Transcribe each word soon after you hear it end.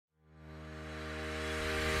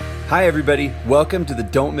Hi, everybody. Welcome to the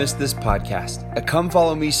Don't Miss This podcast, a Come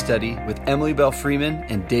Follow Me study with Emily Bell Freeman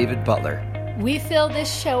and David Butler. We fill this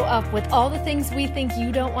show up with all the things we think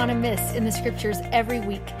you don't want to miss in the scriptures every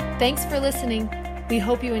week. Thanks for listening. We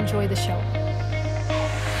hope you enjoy the show.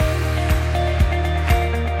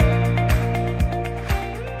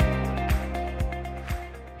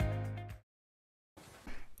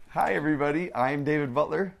 Hi, everybody. I'm David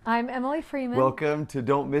Butler. I'm Emily Freeman. Welcome to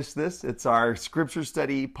Don't Miss This. It's our scripture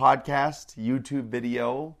study podcast, YouTube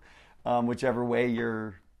video, whichever way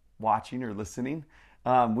you're watching or listening.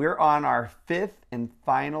 We're on our fifth and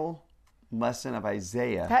final lesson of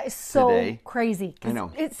Isaiah. That is so today. Crazy. I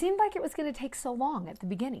know. It seemed like it was going to take so long at the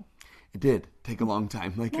beginning. It did take a long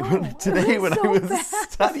time. Today when so I was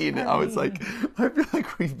fast. studying it, I was like, I feel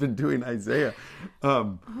like we've been doing Isaiah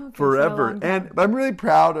forever. For a long time. And I'm really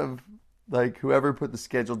proud of whoever put the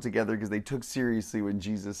schedule together, because they took seriously when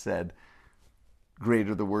Jesus said, "Great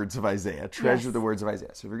are the words of Isaiah, treasure the words of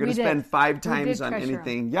Isaiah." So if we're going to spend 5 times on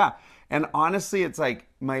anything, yeah. And honestly, it's like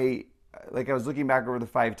I was looking back over the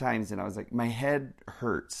 5 times, and I was like, my head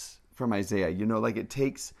hurts from Isaiah. You know, like it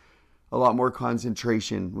takes a lot more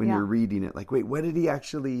concentration when you're reading it. Like, wait, what did he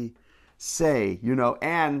actually say? You know,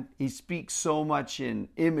 and he speaks so much in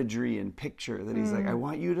imagery and picture that he's like, I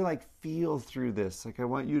want you to feel through this. I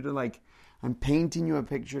want you to I'm painting you a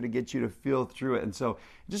picture to get you to feel through it. And so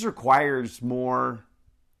it just requires more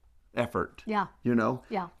effort. Yeah. You know?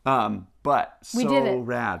 Yeah. But we did it.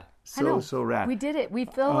 Rad. So rad. We did it. We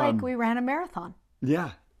feel like we ran a marathon. Yeah.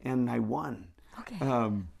 And I won. Okay.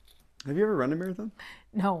 Have you ever run a marathon?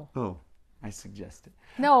 No. Oh, I suggest it.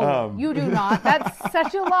 No, you do not. That's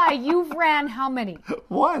such a lie. You've ran how many?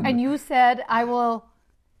 1. And you said, I will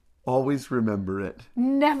always remember it.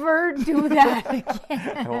 Never do that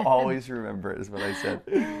again. I will always remember it, is what I said.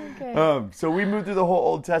 Okay. So we moved through the whole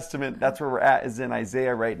Old Testament. That's where we're at, is in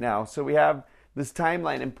Isaiah right now. So we have this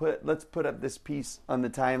timeline, and let's put up this piece on the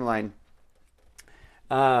timeline,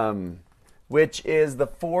 which is the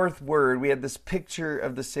 4th word. We had this picture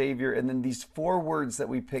of the Savior, and then these 4 words that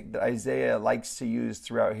we picked that Isaiah likes to use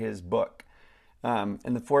throughout his book. And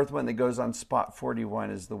the 4th one that goes on spot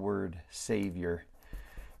 41 is the word Savior.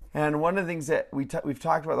 And one of the things that we've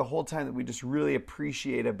talked about the whole time that we just really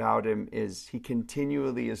appreciate about him is he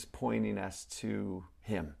continually is pointing us to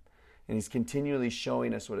him. And he's continually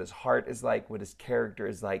showing us what his heart is like, what his character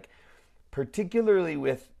is like, particularly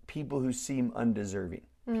with people who seem undeserving,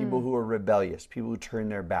 people who are rebellious, people who turn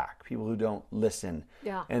their back, people who don't listen.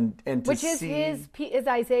 Yeah. And to which is is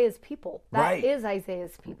Isaiah's people. That is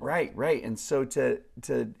Isaiah's people. Right. And so to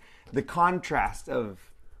the contrast of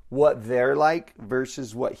what they're like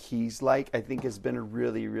versus what he's like, I think has been a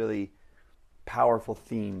really, really powerful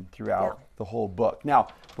theme throughout the whole book. Now,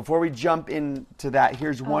 before we jump into that,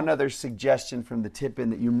 here's one other suggestion from the tip-in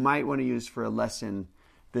that you might want to use for a lesson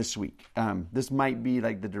this week. This might be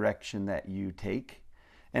the direction that you take.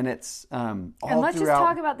 And it's and let's just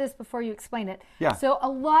talk about this before you explain it. Yeah. So a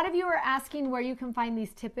lot of you are asking where you can find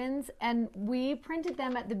these tip-ins, and we printed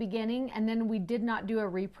them at the beginning, and then we did not do a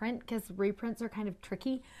reprint because reprints are kind of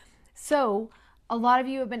tricky. So a lot of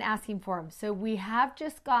you have been asking for them. So we have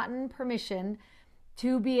just gotten permission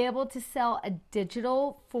to be able to sell a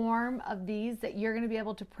digital form of these that you're going to be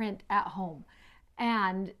able to print at home.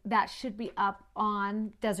 And that should be up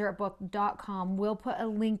on desertbook.com. We'll put a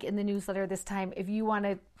link in the newsletter this time if you want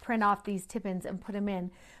to print off these tip-ins and put them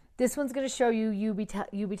in. This one's going to show you. You be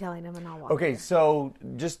telling them, and I'll walk. Okay, so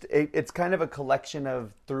just it's kind of a collection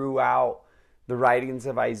of throughout the writings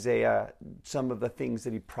of Isaiah, some of the things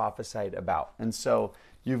that he prophesied about. And so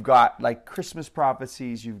you've got Christmas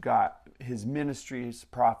prophecies, you've got his ministry's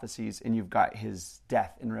prophecies, and you've got his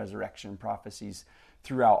death and resurrection prophecies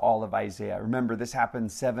throughout all of Isaiah. Remember, this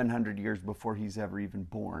happened 700 years before he's ever even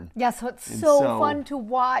born. Yeah, so it's so fun to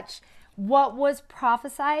watch what was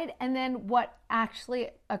prophesied and then what actually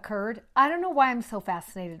occurred. I don't know why I'm so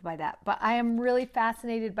fascinated by that, but I am really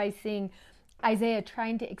fascinated by seeing Isaiah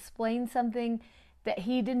trying to explain something that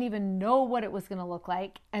he didn't even know what it was going to look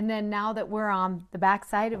like. And then now that we're on the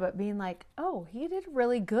backside of it, being like, oh, he did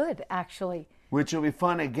really good, actually. Which will be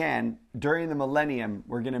fun again. During the millennium,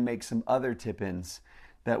 we're going to make some other tip-ins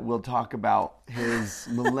that will talk about his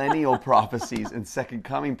millennial prophecies and second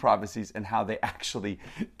coming prophecies and how they actually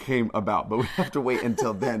came about. But we have to wait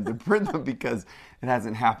until then to print them because it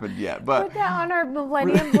hasn't happened yet. But put that on our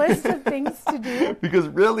millennium list of things to do. Because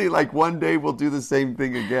really, one day we'll do the same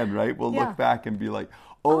thing again, right? We'll look back and be like,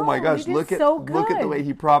 oh my gosh, look at the way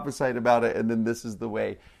he prophesied about it, and then this is the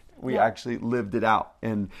way we actually lived it out.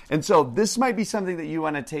 And so this might be something that you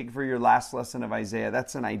want to take for your last lesson of Isaiah.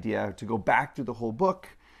 That's an idea, to go back through the whole book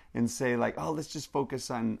and say like, oh, let's just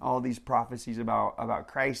focus on all these prophecies about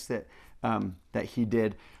Christ that he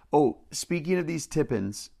did. Oh, speaking of these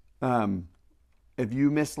tip-ins, if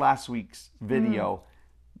you missed last week's video,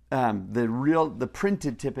 the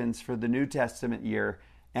printed tip-ins for the New Testament year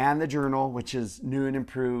and the journal, which is new and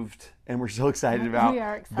improved, and we're so excited about. We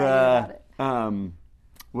are excited about it.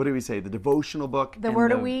 What do we say? The devotional book, the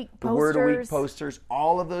Word of Week posters. The Word of Week posters.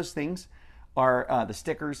 All of those things are the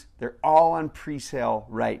stickers. They're all on pre-sale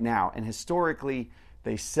right now, and historically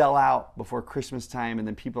they sell out before Christmas time, and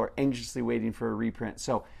then people are anxiously waiting for a reprint.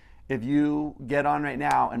 So if you get on right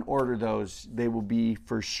now and order those, they will be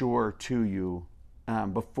for sure to you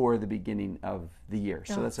before the beginning of the year.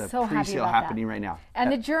 So that's a pre-sale happening right now. And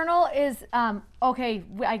the journal is, okay,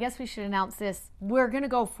 I guess we should announce this. We're going to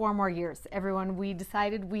go 4 more years, everyone. We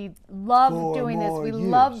decided we love doing this. We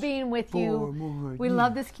love being with you. We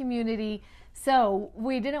love this community. So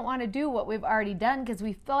we didn't want to do what we've already done because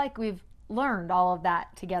we feel like we've learned all of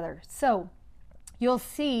that together. So you'll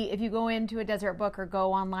see if you go into a Deseret Book or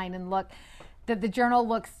go online and look that the journal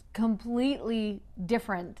looks completely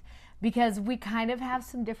different, because we kind of have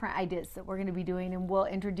some different ideas that we're going to be doing and we'll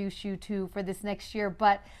introduce you to for this next year.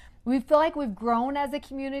 But we feel like we've grown as a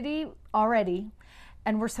community already,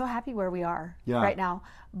 and we're so happy where we are right now.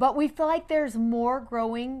 But we feel like there's more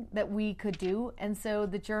growing that we could do, and so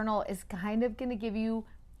the journal is kind of going to give you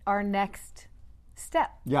our next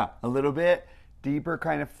step. Yeah, a little bit deeper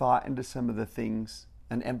kind of thought into some of the things,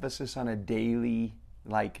 an emphasis on a daily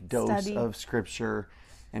dose of Scripture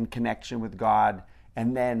and connection with God.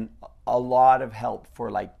 And then a lot of help for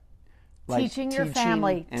teaching your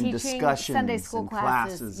family, and discussions, Sunday school and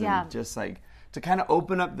classes, and just to kind of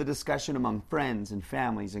open up the discussion among friends and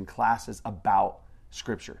families and classes about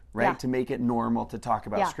Scripture, right? Yeah. To make it normal to talk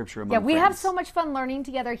about Scripture among friends. We have so much fun learning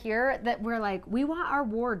together here that we're like, we want our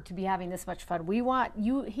ward to be having this much fun. We want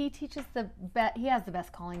you. He teaches he has the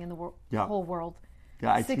best calling in the whole world.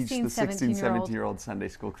 Yeah, I teach the 16, 17-year-old Sunday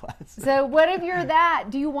school class. So what if you're that?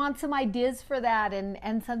 Do you want some ideas for that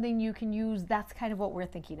and something you can use? That's kind of what we're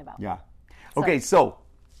thinking about. Yeah. Okay, so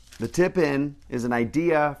the tip-in is an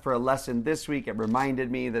idea for a lesson this week. It reminded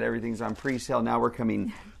me that everything's on pre-sale. Now we're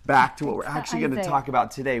coming back to what we're actually going to talk about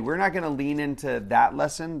today. We're not going to lean into that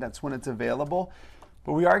lesson. That's when it's available.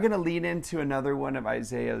 But we are going to lean into another one of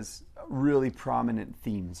Isaiah's really prominent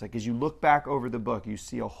themes. Like as you look back over the book, you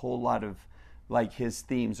see a whole lot of his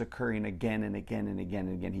themes occurring again and again and again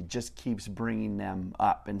and again. He just keeps bringing them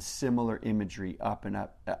up, and similar imagery up and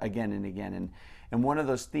up again and again. And one of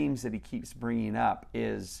those themes that he keeps bringing up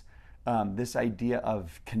is this idea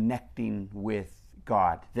of connecting with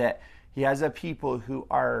God. That he has a people who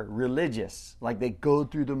are religious, like they go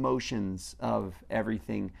through the motions of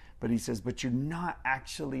everything. But he says, but you're not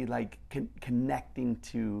actually connecting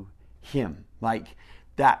to him.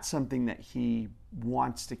 That's something that he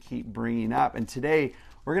wants to keep bringing up. And today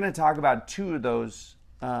we're going to talk about 2 of those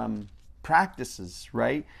practices,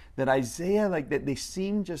 right? That Isaiah, that they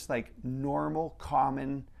seem just like normal,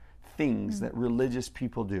 common things that religious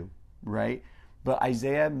people do, right? But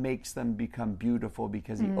Isaiah makes them become beautiful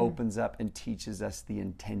because he opens up and teaches us the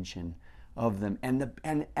intention of them.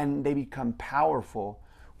 And they become powerful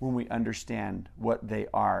when we understand what they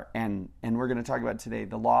are. And we're going to talk about today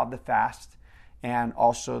the law of the fast, and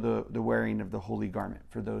also the wearing of the holy garment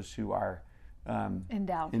for those who are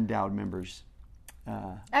endowed members.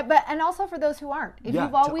 And also for those who aren't. If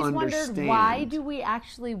you've always wondered, why do we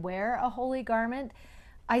actually wear a holy garment?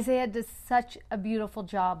 Isaiah does such a beautiful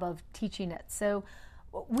job of teaching it. So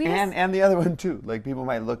and the other one too. People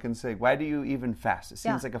might look and say, why do you even fast? It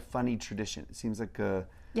seems like a funny tradition. It seems like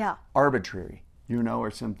arbitrary, or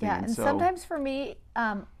something. Yeah, and sometimes for me,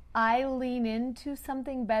 I lean into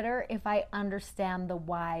something better if I understand the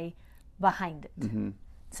why behind it. Mm-hmm.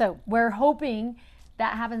 So we're hoping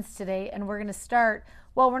that happens today, and we're going to start.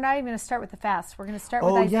 Well, we're not even going to start with the fast. We're going to start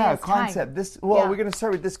with Isaiah's concept. Time. We're going to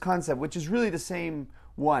start with this concept, which is really the same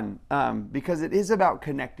one, because it is about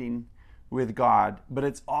connecting with God, but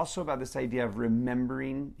it's also about this idea of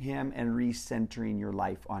remembering Him and recentering your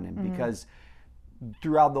life on Him, because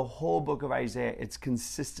throughout the whole book of Isaiah, it's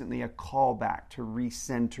consistently a callback to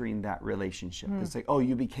recentering that relationship. It's like,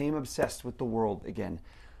 you became obsessed with the world again.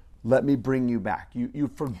 Let me bring you back. You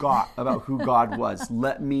forgot about who God was.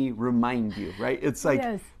 Let me remind you, right? It's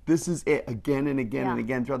like, This is it again and again and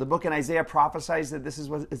again throughout the book. And Isaiah prophesies that this is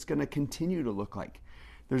what it's going to continue to look like.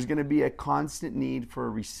 There's going to be a constant need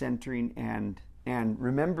for recentering and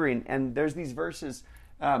remembering. And there's these verses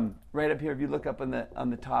right up here. If you look up on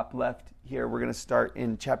the top left here, we're going to start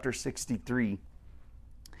in chapter 63.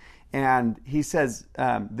 And he says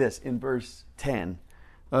this in verse 10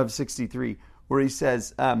 of 63. where he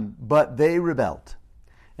says, but they rebelled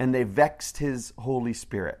and they vexed his Holy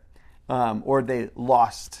Spirit, or they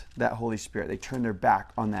lost that Holy Spirit. They turned their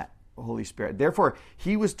back on that Holy Spirit. Therefore,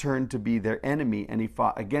 he was turned to be their enemy and he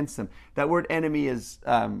fought against them. That word enemy is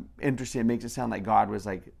interesting. It makes it sound like God was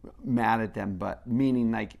like mad at them, but meaning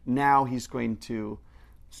like now he's going to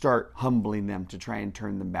start humbling them to try and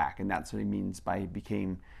turn them back. And that's what he means by he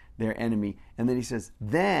became their enemy. And then he says,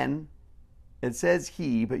 then it says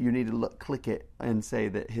he, but you need to click it and say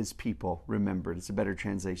that his people remembered. It's a better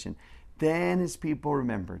translation. Then his people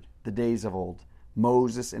remembered the days of old,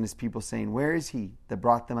 Moses and his people, saying, where is he that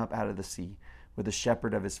brought them up out of the sea with the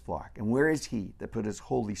shepherd of his flock? And where is he that put his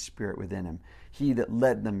Holy Spirit within him? He that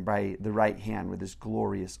led them by the right hand with his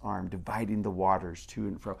glorious arm, dividing the waters to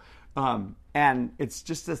and fro. And it's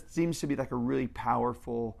just seems to be like a really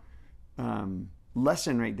powerful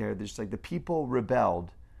lesson right there. There's like the people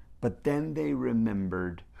rebelled, but then they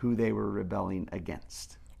remembered who they were rebelling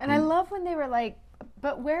against. And I love when they were like,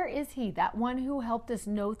 but where is he, that one who helped us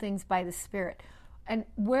know things by the Spirit? And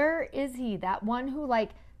where is he, that one who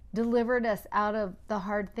like delivered us out of the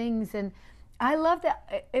hard things? And I love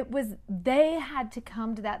that it was, they had to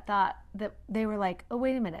come to that thought that they were like, oh,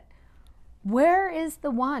 wait a minute. Where is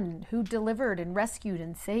the one who delivered and rescued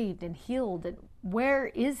and saved and healed? And where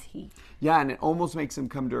is he? Yeah, and it almost makes them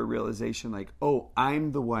come to a realization like, oh,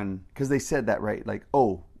 I'm the one. Because they said that, right? Like,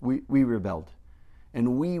 oh, we rebelled.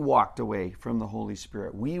 And we walked away from the Holy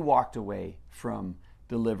Spirit. We walked away from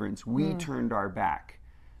deliverance. We turned our back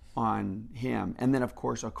on him. And then, of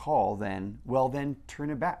course, a call then, well, then turn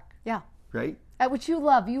it back. Yeah. Right? Which you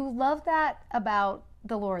love. You love that about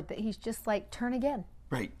the Lord, that he's just like, turn again.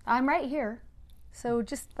 Right. I'm right here. So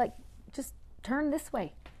just turn this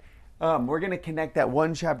way. We're going to connect that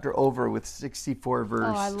one chapter over with 64 verse 8.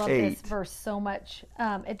 Oh, I love this verse so much.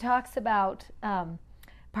 It talks about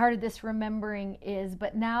part of this remembering is,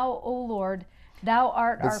 but now, O Lord, thou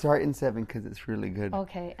art Let's start in 7 because it's really good.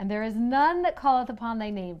 Okay. And there is none that calleth upon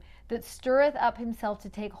thy name, that stirreth up himself to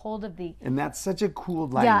take hold of thee. And that's such a cool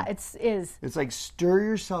line. Yeah, it is. It's like stir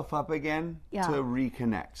yourself up again to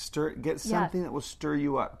reconnect. Get something that will stir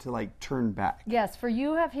you up to like turn back. Yes, for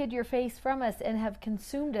you have hid your face from us and have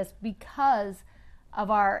consumed us because of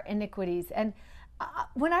our iniquities. And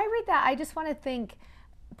when I read that, I just want to think,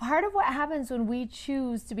 part of what happens when we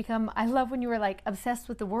choose to become, I love when you were like obsessed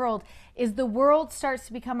with the world, is the world starts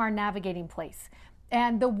to become our navigating place.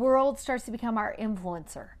 And the world starts to become our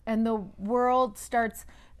influencer. And the world starts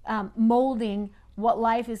molding what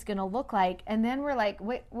life is going to look like. And then we're like,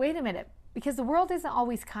 wait a minute, because the world isn't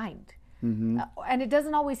always kind. Mm-hmm. And it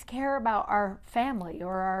doesn't always care about our family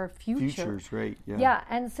or our future. Futures, right. Yeah.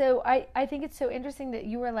 And so I think it's so interesting that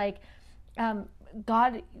you were like,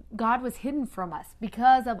 God was hidden from us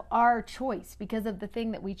because of our choice, because of the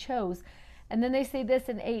thing that we chose. And then they say this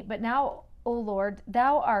in 8, but now, O Lord,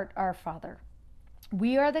 thou art our Father.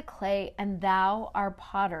 We are the clay and thou art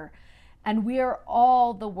potter, and we are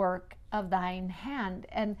all the work of thine hand.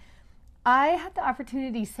 And I had the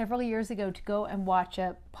opportunity several years ago to go and watch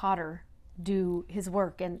a potter do his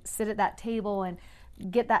work and sit at that table and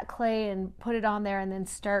get that clay and put it on there and then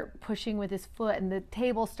start pushing with his foot and the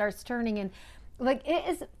table starts turning. And like, it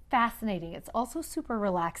is fascinating. It's also super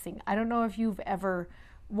relaxing. I don't know if you've ever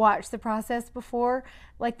watched the process before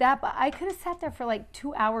like that, but I could have sat there for like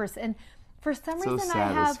 2 hours, and for some reason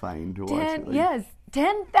I have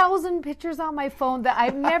 10,000 pictures on my phone that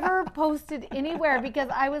I've never posted anywhere because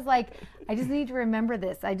I was like, I just need to remember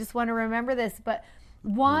this. I just want to remember this. But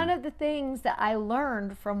one of the things that I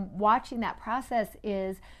learned from watching that process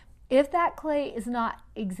is if that clay is not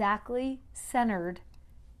exactly centered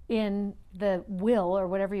in the wheel or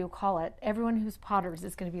whatever you call it, everyone who's potters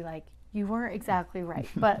is going to be like, you weren't exactly right.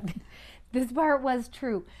 But this part was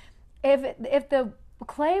true. If the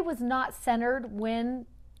clay was not centered when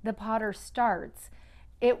the potter starts,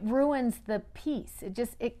 it ruins the piece.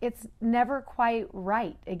 It's never quite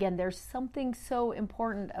right. Again, there's something so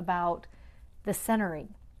important about the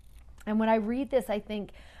centering. And when I read this, I think,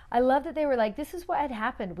 I love that they were like, this is what had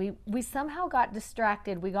happened. We somehow got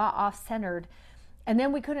distracted. We got off-centered, and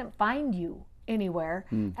then we couldn't find you anywhere.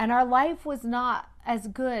 And our life was not as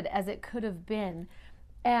good as it could have been.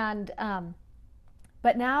 And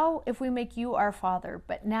but now if we make you our Father,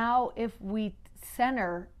 but now if we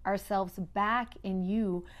center ourselves back in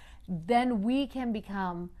you, then we can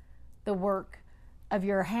become the work of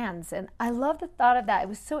your hands. And I love the thought of that. It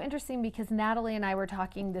was so interesting because Natalie and I were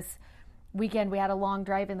talking this weekend. We had a long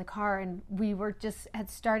drive in the car, and we had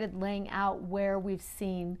started laying out where we've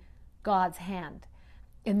seen God's hand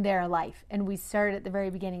in their life. And we started at the very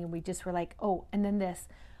beginning, and we just were like, oh, and then this.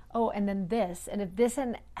 oh, and then this, and if this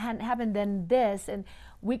hadn't happened, then this. And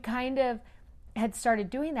we kind of had started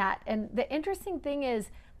doing that. And the interesting thing is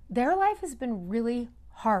their life has been really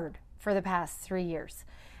hard for the past 3 years.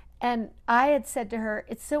 And I had said to her,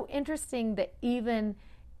 it's so interesting that even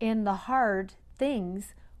in the hard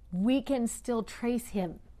things, we can still trace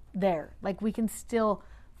him there. Like we can still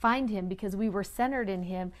find him because we were centered in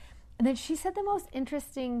him. And then she said the most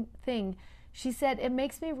interesting thing. She said, it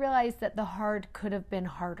makes me realize that the hard could have been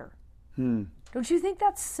harder. Don't you think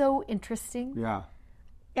that's so interesting? Yeah.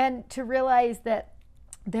 And to realize that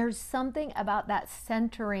there's something about that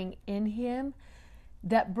centering in him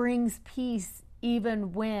that brings peace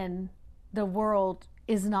even when the world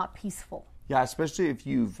is not peaceful. Yeah, especially if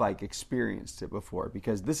you've like experienced it before,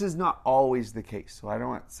 because this is not always the case. So I don't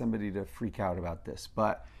want somebody to freak out about this,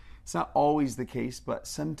 but it's not always the case. But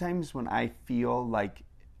sometimes when I feel like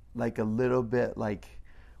a little bit like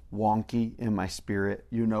wonky in my spirit,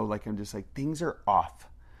 you know, like I'm just like things are off.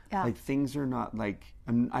 Yeah. Like things are not like,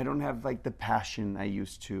 I don't have like the passion I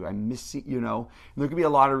used to. I'm missing, you know. And there could be a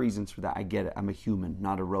lot of reasons for that. I get it. I'm a human,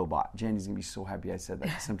 not a robot. Jandy's going to be so happy I said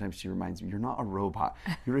that. Sometimes she reminds me, you're not a robot.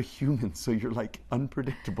 You're a human. So you're like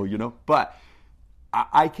unpredictable, you know. But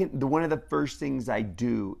one of the first things I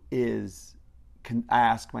do is I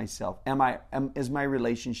ask myself, is my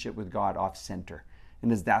relationship with God off center?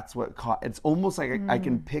 And that's what, it's almost like I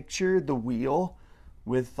can picture the wheel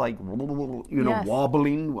with like, you know,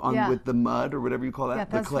 wobbling with the mud or whatever you call that,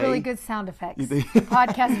 the that's clay. Really good sound effects.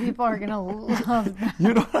 Podcast people are going to love that.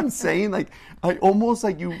 You know what I'm saying? Like, I almost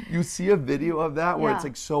like you see a video of that where it's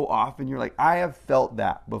like so off and you're like, I have felt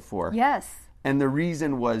that before. Yes. And the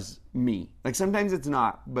reason was me. Like sometimes it's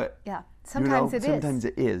not, but sometimes it is. Sometimes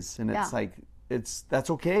it is. And it's like, that's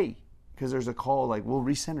okay. Because there's a call like, well,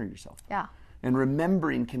 recenter yourself. Yeah. And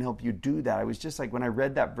remembering can help you do that. I was just like, when I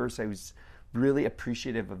read that verse, I was really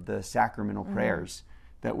appreciative of the sacramental prayers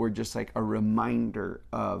that were just like a reminder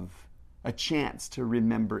of a chance to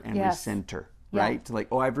remember and recenter, right? To like,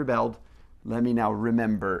 oh, I've rebelled. Let me now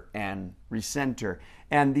remember and recenter.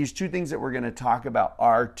 And these two things that we're going to talk about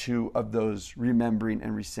are two of those remembering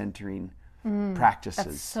and recentering practices.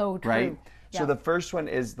 That's so true. Right? Yeah. So the first one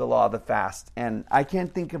is the law of the fast. And I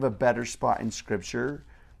can't think of a better spot in Scripture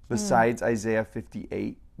besides Isaiah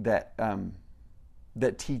 58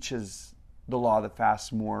 that teaches the law of the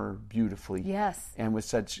fast more beautifully. Yes. And with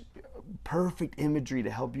such perfect imagery to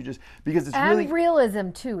help you just, because it's and really... realism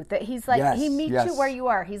too, that he's like, he meets you where you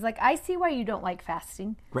are. He's like, I see why you don't like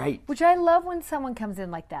fasting. Right. Which I love when someone comes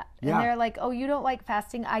in like that. And they're like, oh, you don't like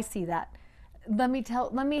fasting? I see that. Let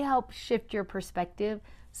me help shift your perspective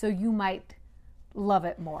so you might love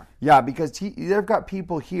it more. Yeah, because they've got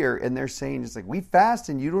people here and they're saying, it's like, we fast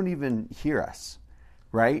and you don't even hear us.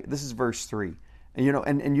 Right? This is verse 3. And, you know,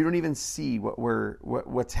 and you don't even see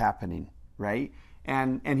what's happening, right?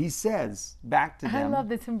 And he says back to them. I love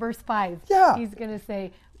this in verse 5. Yeah. He's going to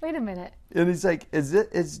say, wait a minute. And he's like,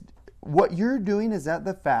 is what you're doing, is that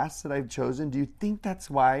the fast that I've chosen? Do you think that's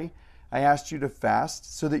why I asked you to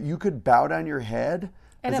fast? So that you could bow down your head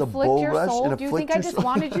and as afflict a bull your rush? soul? And Do you think I just soul?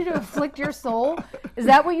 wanted you to afflict your soul? Is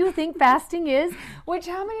that what you think fasting is? Which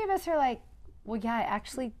how many of us are like, well, yeah, I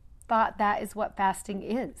actually thought that is what fasting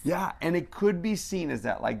is. Yeah, and it could be seen as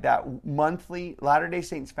that, like that monthly, Latter-day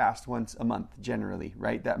Saints fast once a month generally,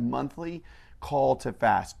 right? That monthly call to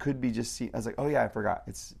fast could be just seen as like, oh yeah, I forgot,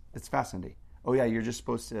 it's Fast Sunday. Oh yeah, you're just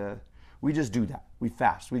supposed to, we just do that. We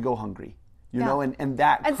fast, we go hungry, you know, and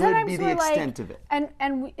that could be the extent of it.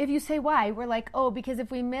 And if you say why, we're like, oh, because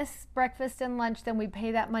if we miss breakfast and lunch, then we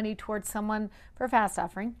pay that money towards someone for fast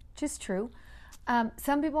offering, which is true.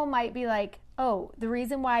 Some people might be like, oh, the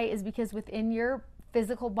reason why is because within your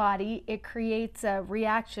physical body, it creates a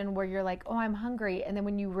reaction where you're like, oh, I'm hungry. And then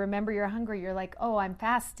when you remember you're hungry, you're like, oh, I'm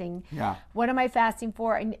fasting. Yeah. What am I fasting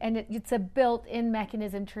for? And it's a built-in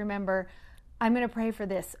mechanism to remember, I'm going to pray for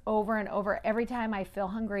this over and over. Every time I feel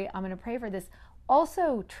hungry, I'm going to pray for this.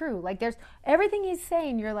 Also true. Like there's everything he's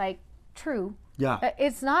saying, you're like, true. Yeah.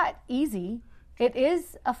 It's not easy. It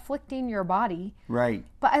is afflicting your body. Right.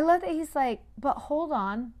 But I love that he's like, but hold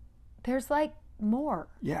on. There's like more.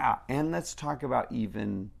 Yeah, and let's talk about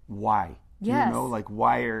even why. Yes. You know, like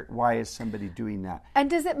why is somebody doing that? And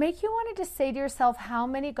does it make you want to just say to yourself, how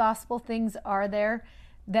many gospel things are there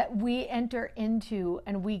that we enter into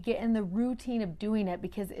and we get in the routine of doing it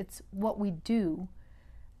because it's what we do,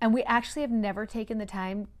 and we actually have never taken the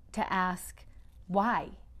time to ask why?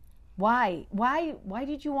 Why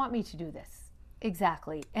did you want me to do this?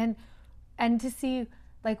 Exactly. And to see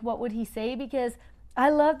like what would he say, because I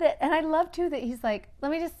love that. And I love too that he's like,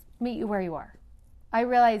 let me just meet you where you are. I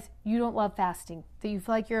realize you don't love fasting, that you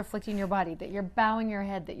feel like you're afflicting your body, that you're bowing your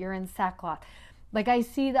head, that you're in sackcloth. Like, I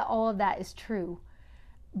see that all of that is true.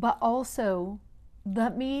 But also,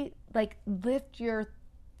 let me like lift your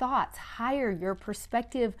thoughts higher, your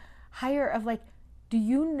perspective higher of like, do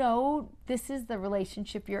you know this is the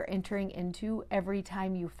relationship you're entering into every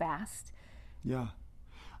time you fast? Yeah.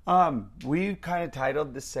 We kind of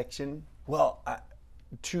titled this section,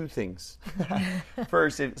 two things.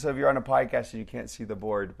 First, so if you're on a podcast and you can't see the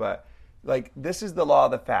board, but like, this is the law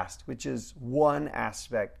of the fast, which is one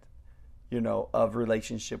aspect, of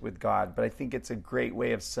relationship with God. But I think it's a great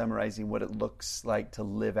way of summarizing what it looks like to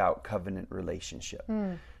live out covenant relationship.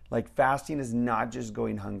 Like, fasting is not just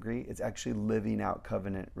going hungry, it's actually living out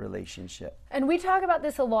covenant relationship. And we talk about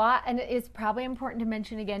this a lot, and it's probably important to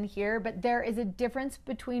mention again here, but there is a difference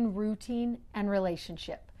between routine and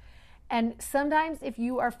relationship. And sometimes if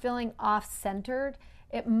you are feeling off-centered,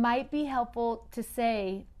 it might be helpful to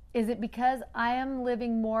say, is it because I am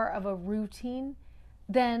living more of a routine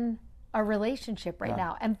than a relationship right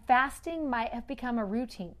now? And fasting might have become a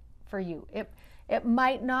routine for you. It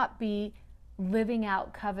might not be living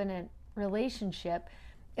out covenant relationship.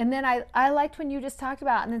 And then I liked when you just talked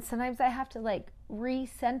about, and then sometimes I have to like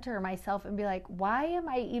recenter myself and be like, why am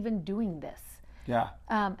I even doing this? Yeah.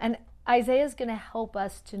 And Isaiah's going to help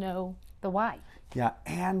us to know the why. Yeah,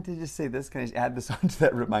 and to just say this, can I just add this onto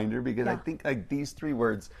that reminder? Because I think like these three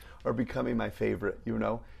words are becoming my favorite,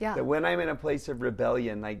 Yeah. That when I'm in a place of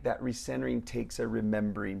rebellion, like that recentering takes a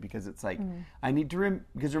remembering, because it's like, I need to,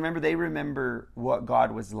 because remember, they remember what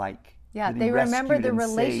God was like. Yeah, they remember the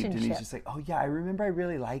relationship. And he's just like, oh yeah, I remember I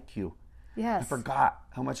really like you. Yes. I forgot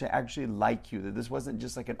how much I actually like you, that this wasn't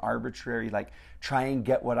just like an arbitrary, like try and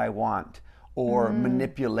get what I want or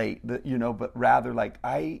manipulate, but rather like,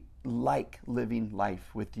 I like living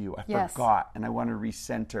life with you. I forgot, and I want to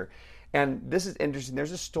recenter. And this is interesting.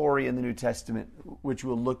 There's a story in the New Testament, which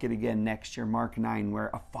we'll look at again next year, Mark 9, where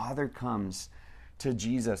a father comes to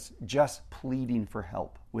Jesus just pleading for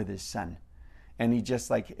help with his son. And he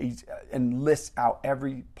just and lists out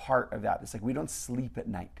every part of that. It's like, we don't sleep at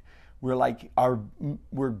night. We're like,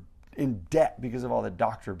 we're in debt because of all the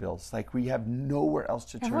doctor bills. Like, we have nowhere else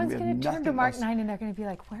to turn. Everyone's going to turn to Mark 9 and they're going to be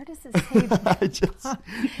like, where does it say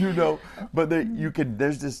that? But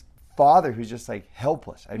there's this father who's just like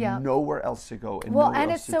helpless. I have nowhere else to go. And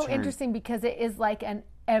it's so interesting because it is like an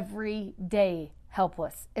everyday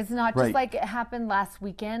helpless. It's not just like it happened last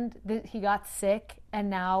weekend that he got sick and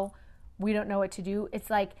now we don't know what to do. It's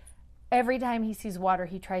like every time he sees water,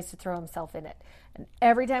 he tries to throw himself in it. And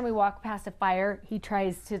every time we walk past a fire, he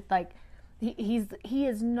tries to he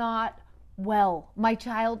is not well. My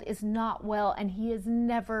child is not well, and he has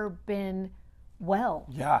never been well.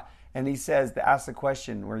 Yeah. And he asks the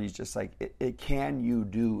question where he's just like, can you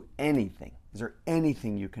do anything? Is there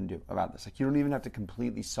anything you can do about this? Like, you don't even have to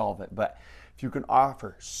completely solve it, but if you can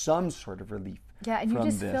offer some sort of relief. Yeah, and you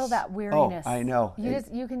just feel that weariness. Oh, I know.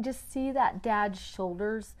 You can just see that dad's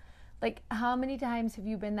shoulders. Like, how many times have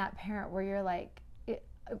you been that parent where you're like,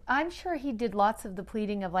 I'm sure he did lots of the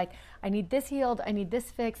pleading of like, I need this healed, I need this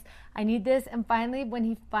fixed, I need this. And finally, when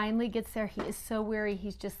he finally gets there, he is so weary.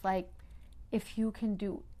 He's just like, if you can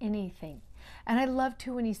do anything. And I love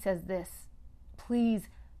too when he says this, please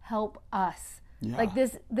help us. Yeah. Like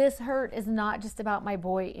this hurt is not just about my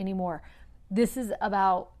boy anymore. This is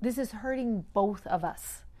hurting both of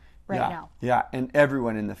us now. Yeah, and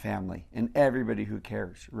everyone in the family and everybody who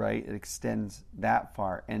cares, right? It extends that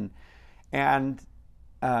far. And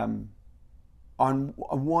on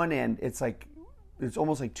one end, it's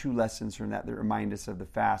almost like two lessons from that remind us of the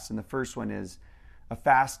fast. And the first one is, a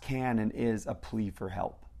fast can and is a plea for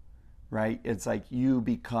help, right? It's like you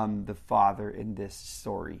become the father in this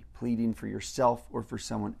story, pleading for yourself or for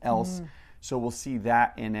someone else. So we'll see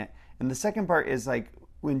that in it. And the second part is like,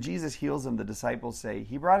 when Jesus heals him, the disciples say,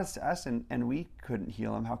 he brought us to us and we couldn't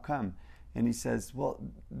heal him. How come? And he says, well,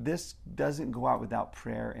 this doesn't go out without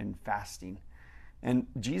prayer and fasting. And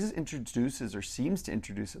Jesus introduces, or seems to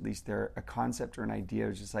introduce at least, a concept or an idea.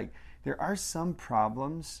 It's just like, there are some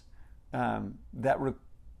problems that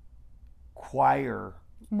require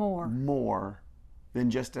more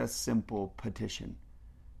than just a simple petition.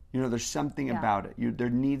 There's something about it. There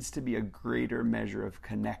needs to be a greater measure of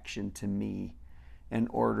connection to me in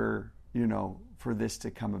order, for this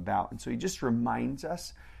to come about. And so he just reminds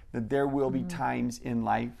us that there will be times in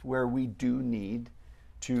life where we do need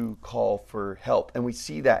to call for help. And we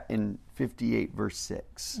see that in 58 verse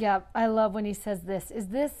 6. Yeah, I love when he says this. Is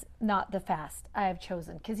this not the fast I have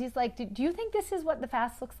chosen? Because he's like, do you think this is what the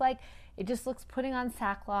fast looks like? It just looks putting on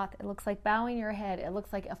sackcloth. It looks like bowing your head. It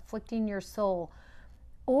looks like afflicting your soul.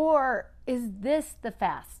 Or is this the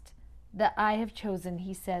fast that I have chosen,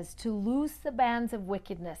 he says, to loose the bands of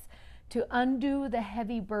wickedness, to undo the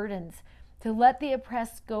heavy burdens, to let the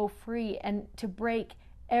oppressed go free, and to break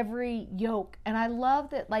every yoke. And I love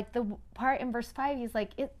that, like the part in verse 5, he's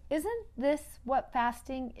like, isn't this what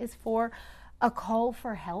fasting is for? A call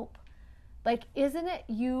for help? Like, isn't it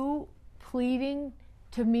you pleading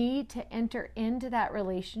to me to enter into that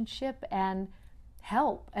relationship and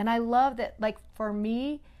help? And I love that, like, for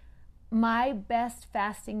me, my best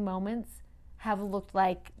fasting moments have looked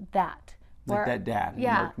like that. Like that dad in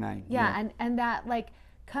Mark 9. Yeah, and that, like,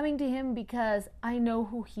 coming to him because I know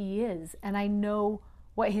who he is and I know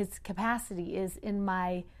what his capacity is in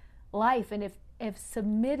my life. And if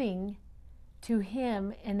submitting to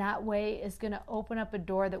him in that way is going to open up a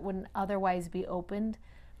door that wouldn't otherwise be opened,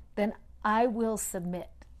 then I will submit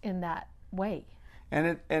in that way.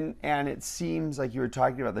 And it seems like you were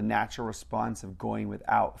talking about the natural response of going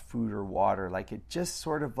without food or water. Like, it just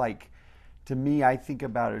sort of like, to me, I think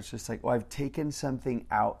about it, it's just like, oh, I've taken something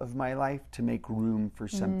out of my life to make room for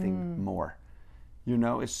something more. You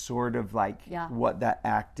know, it's sort of like what that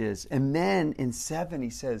act is. And then in 7, he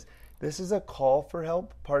says, this is a call for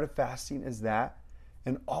help. Part of fasting is that.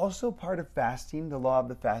 And also part of fasting, the law of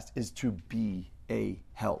the fast, is to be a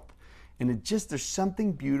help. And it just, there's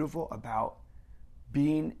something beautiful about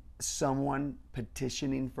being someone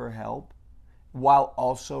petitioning for help while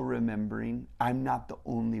also remembering I'm not the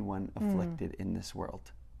only one afflicted in this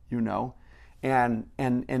world, you know? And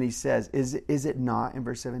he says, is it not, in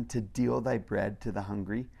verse 7, to deal thy bread to the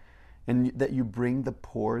hungry, and that you bring the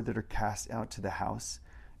poor that are cast out to the house,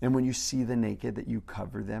 and when you see the naked, that you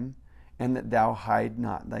cover them, and that thou hide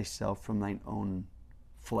not thyself from thine own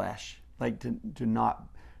flesh, like to not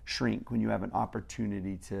shrink when you have an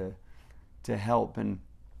opportunity to help. And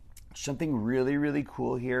something really, really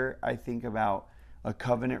cool here, I think, about a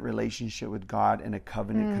covenant relationship with God and a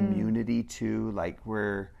covenant community too, like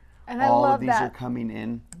where all of these are coming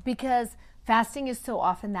in. Because fasting is so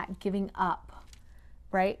often that giving up,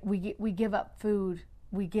 right? We give up food,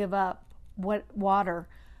 we give up water,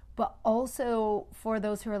 but also for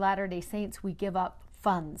those who are Latter-day Saints, we give up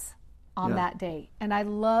funds on that day. And I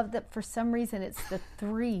love that for some reason it's the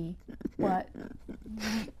 3. What?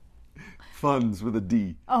 Funds with a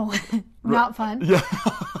D. Oh, not fun. Yeah.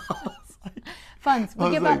 Funds. We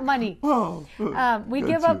give up money. We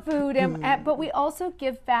give up food, but we also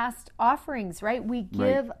give fast offerings, right? We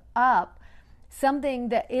give up something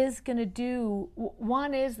that is going to do,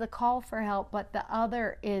 one is the call for help, but the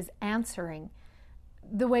other is answering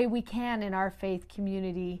the way we can in our faith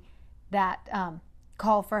community that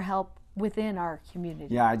call for help within our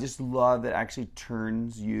community. Yeah, I just love that it actually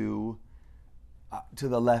turns you to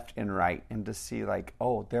the left and right, and to see like,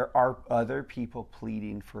 oh, there are other people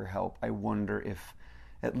pleading for help. I wonder if,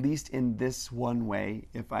 at least in this one way,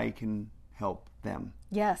 if I can help them.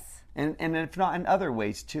 Yes. And if not in other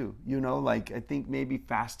ways too, you know, like I think maybe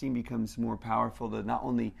fasting becomes more powerful to not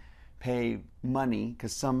only pay money,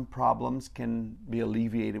 because some problems can be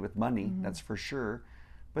alleviated with money, that's for sure,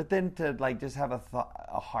 but then to like just have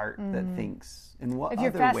a heart that thinks, in what if you're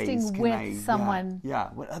other ways fasting can with I, someone,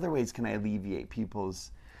 what other ways can I alleviate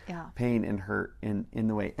people's pain and hurt in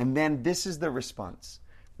the way? And then this is the response,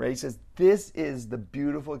 right? He says, this is the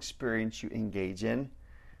beautiful experience you engage in,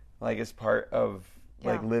 like as part of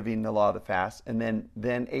like living the law of the fast. And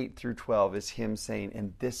then 8 through 12 is him saying,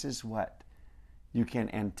 and this is what you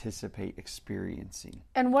can anticipate experiencing.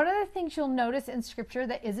 And one of the things you'll notice in Scripture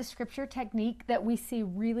that is a Scripture technique that we see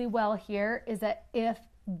really well here is that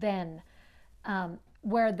if-then,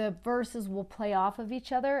 where the verses will play off of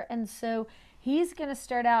each other. And so he's going to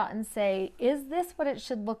start out and say, is this what it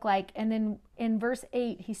should look like? And then in verse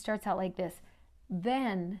 8, he starts out like this,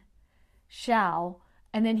 then shall,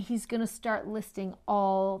 and then he's going to start listing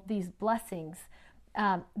all these blessings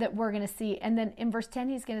that we're going to see. And then in verse 10,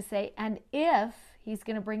 he's going to say, and if, he's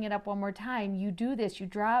going to bring it up one more time, you do this, you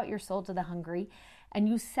draw out your soul to the hungry, and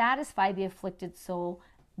you satisfy the afflicted soul,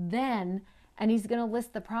 then, and he's going to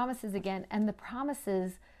list the promises again, and the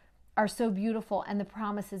promises are so beautiful, and the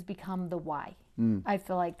promises become the why. I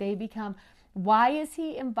feel like they become, why is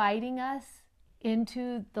he inviting us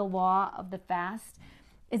into the law of the fast?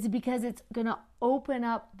 It's because it's going to open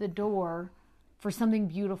up the door for something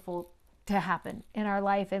beautiful to happen in our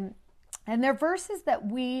life. And they're verses that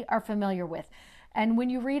we are familiar with. And when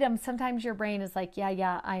you read them, sometimes your brain is like,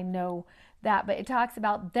 yeah, I know that. But it talks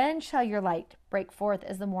about, then shall your light break forth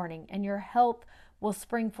as the morning, and your help will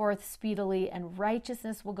spring forth speedily, and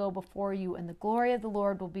righteousness will go before you, and the glory of the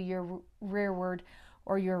Lord will be your rearward,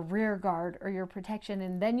 or your rear guard, or your protection.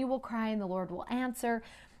 And then you will cry, and the Lord will answer.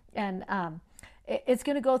 And It's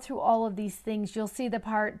going to go through all of these things. You'll see the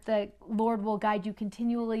part, the Lord will guide you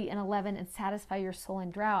continually in 11 and satisfy your soul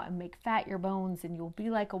in drought and make fat your bones, and you'll be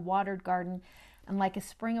like a watered garden and like a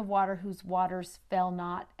spring of water whose waters fail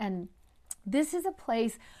not. And this is a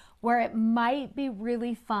place where it might be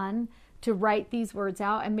really fun to write these words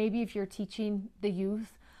out. And maybe if you're teaching the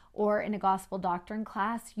youth or in a gospel doctrine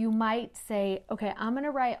class, you might say, okay, I'm going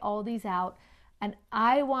to write all these out, and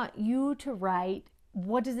I want you to write,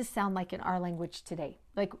 what does this sound like in our language today?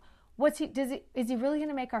 Like, is he really going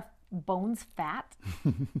to make our bones fat?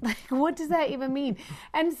 Like, what does that even mean?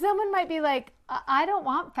 And someone might be like, I don't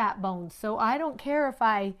want fat bones, so I don't care if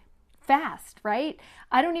I fast, right?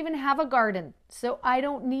 I don't even have a garden, so I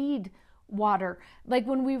don't need water. Like,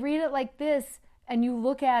 when we read it like this and you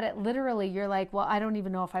look at it literally, you're like, well, I don't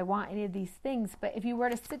even know if I want any of these things. But if you were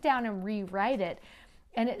to sit down and rewrite it,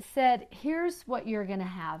 and it said, here's what you're going to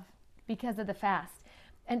have because of the fast: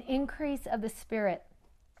 an increase of the Spirit,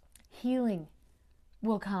 healing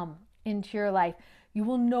will come into your life. You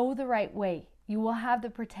will know the right way. You will have the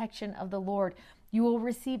protection of the Lord. You will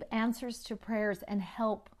receive answers to prayers and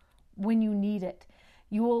help when you need it.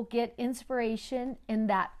 You will get inspiration in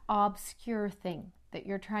that obscure thing that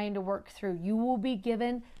you're trying to work through. You will be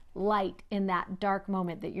given light in that dark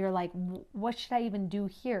moment that you're like, what should I even do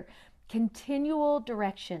here? Continual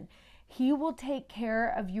direction. He will take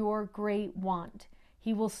care of your great want.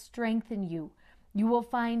 He will strengthen you. You will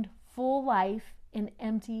find full life in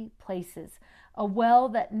empty places, a well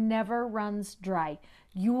that never runs dry.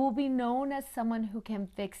 You will be known as someone who can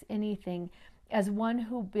fix anything, as one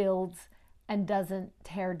who builds and doesn't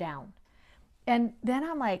tear down. And then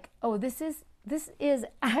I'm like, oh, this is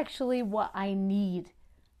actually what I need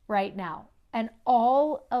right now. And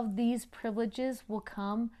all of these privileges will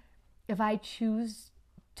come if I choose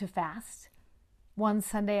to fast one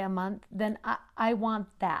Sunday a month. Then I want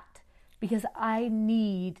that, because I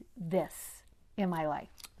need this in my life.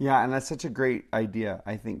 Yeah, and that's such a great idea,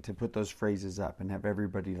 I think, to put those phrases up and have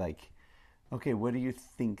everybody like, okay, what do you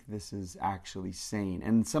think this is actually saying?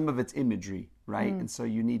 And some of it's imagery, right? And so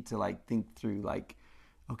you need to like think through like,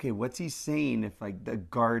 okay, what's he saying if like the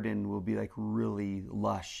garden will be like really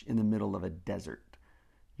lush in the middle of a desert?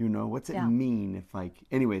 You know, what's it mean if like,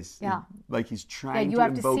 anyways, like he's trying to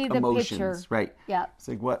invoke emotions, right? Yeah. It's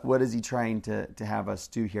like, what is he trying to have us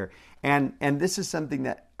do here? And this is something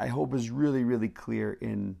that I hope is really, really clear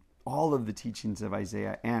in all of the teachings of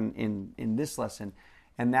Isaiah and in this lesson.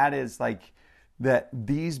 And that is like that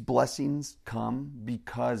these blessings come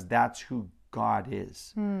because that's who God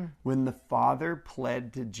is. When the Father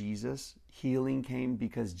pled to Jesus, healing came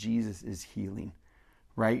because Jesus is healing.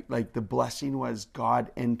 Right? Like the blessing was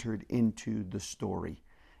God entered into the story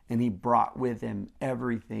and he brought with him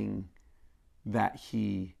everything that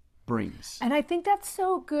he brings. And I think that's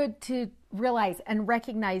so good to realize and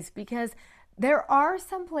recognize, because there are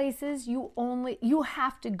some places you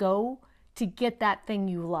have to go to get that thing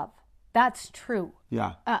you love. That's true.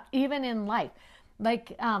 Yeah. Even in life.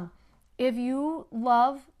 Like if you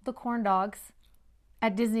love the corn dogs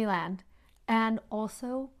at Disneyland and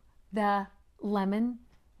also the lemon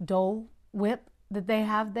Dole Whip that they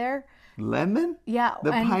have there. Lemon? Yeah.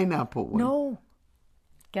 The pineapple one. No.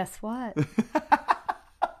 Guess what?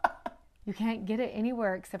 You can't get it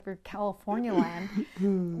anywhere except for California land.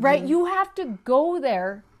 Right? You have to go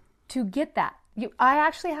there to get that. I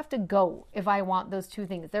actually have to go if I want those two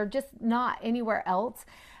things. They're just not anywhere else.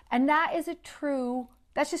 And that's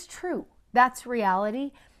just true. That's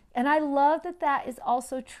reality. And I love that is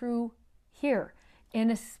also true here in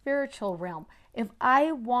a spiritual realm. If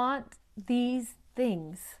I want these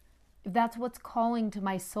things, if that's what's calling to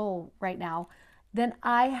my soul right now, then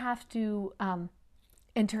I have to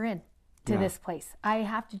enter in to this place. I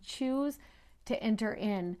have to choose to enter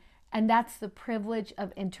in. And that's the privilege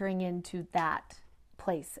of entering into that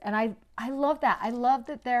place. And I love that. I love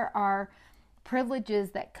that there are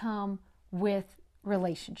privileges that come with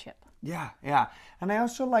relationship. Yeah, yeah. And I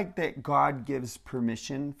also like that God gives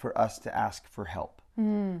permission for us to ask for help.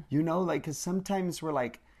 You know, like, because sometimes we're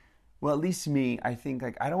like, well, at least me, I think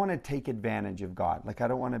like, I don't want to take advantage of God. Like, I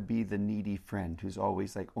don't want to be the needy friend who's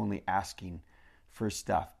always like only asking for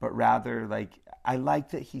stuff, but rather like, I like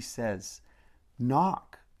that he says,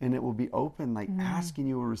 knock and it will be open, like ask and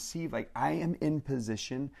you will receive. Like, I am in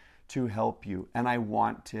position to help you and I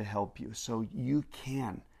want to help you. So you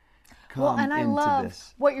can come into this. Well, and I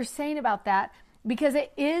love what you're saying about that, because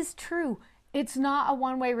it is true. It's not a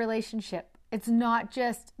one-way relationship. It's not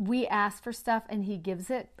just we ask for stuff and he gives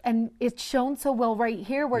it. And it's shown so well right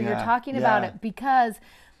here where you're talking about it, because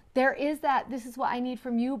there is that, this is what I need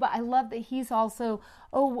from you, but I love that he's also,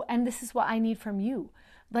 and this is what I need from you.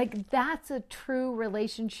 Like, that's a true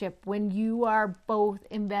relationship when you are both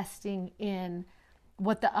investing in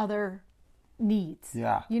what the other needs.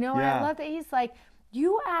 Yeah. You know, and I love that he's like,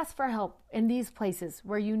 you ask for help in these places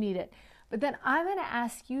where you need it, but then I'm going to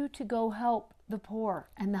ask you to go help the poor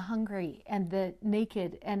and the hungry and the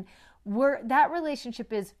naked. And that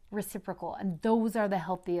relationship is reciprocal, and those are the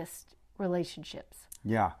healthiest relationships.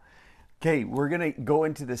 Yeah. Okay, we're going to go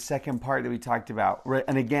into the second part that we talked about.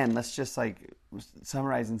 And again, let's just like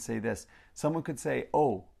summarize and say this. Someone could say,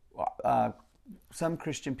 some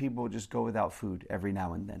Christian people just go without food every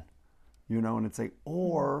now and then. You know, and it's like,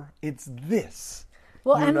 or it's this.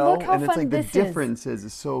 Well, and look how and it's fun like this the difference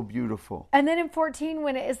is so beautiful. And then in 14,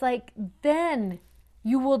 when it is like, then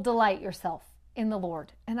you will delight yourself in the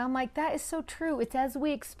Lord. And I'm like, that is so true. It's as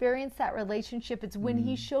we experience that relationship. It's when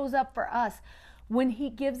he shows up for us, when he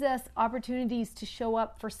gives us opportunities to show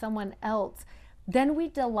up for someone else, then we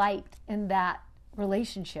delight in that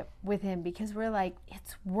relationship with him because we're like,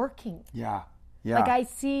 it's working. Yeah. Yeah. Like I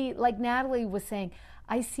see, like Natalie was saying,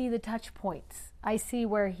 I see the touch points. I see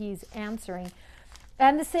where he's answering.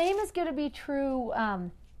 And the same is going to be true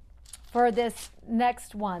for this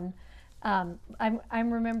next one. I'm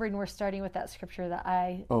remembering we're starting with that scripture that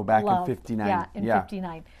I back love. in 59. Yeah, in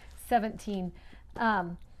 59, 17.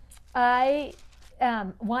 I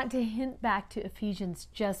want to hint back to Ephesians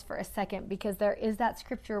just for a second, because there is that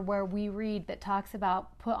scripture where we read that talks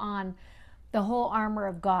about put on the whole armor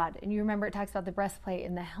of God. And you remember it talks about the breastplate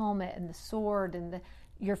and the helmet and the sword and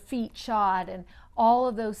your feet shod and all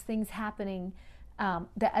of those things happening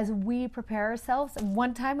that as we prepare ourselves. And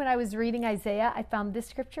one time when I was reading Isaiah, I found this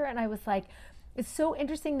scripture and I was like, it's so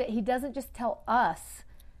interesting that he doesn't just tell us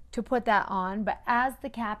to put that on, but as the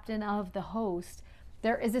captain of the host,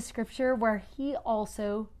 there is a scripture where he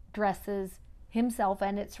also dresses himself,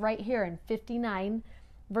 and it's right here in 59,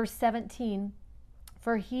 verse 17.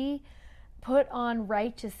 For he put on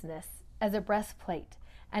righteousness as a breastplate,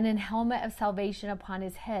 and an helmet of salvation upon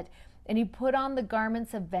his head. And he put on the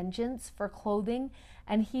garments of vengeance for clothing,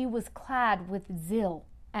 and he was clad with zeal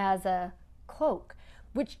as a cloak.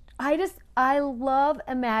 Which I love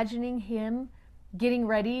imagining him getting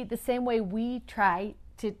ready the same way we try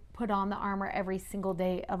to put on the armor every single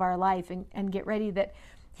day of our life and get ready, that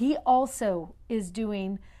he also is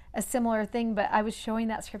doing a similar thing. But I was showing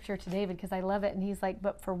that scripture to David because I love it, and he's like,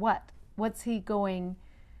 but for what? What's he going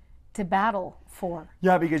to battle for?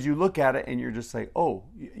 Yeah, because you look at it and you're just like, oh,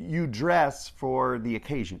 you dress for the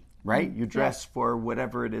occasion, right? You dress for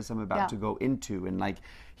whatever it is I'm about to go into. And like,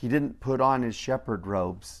 he didn't put on his shepherd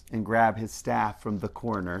robes and grab his staff from the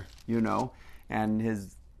corner, you know, and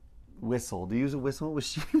his whistle. Do you use a whistle? I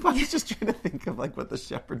was just trying to think of like what the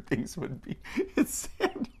shepherd things would be. His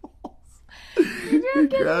sandals. Can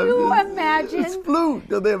you imagine? It's flute.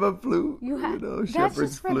 Don't they have a flute? That's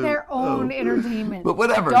just for flute. Their own entertainment. But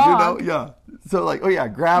whatever, yeah. So like,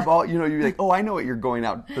 grab all, you're like, I know what you're going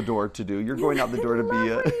out the door to do. You're going out the door to be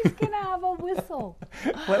a... He's going to have a whistle.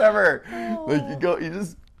 Whatever. Like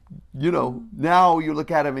now you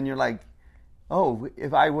look at him and you're like,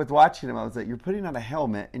 if I was watching him, I was like, you're putting on a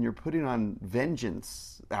helmet and you're putting on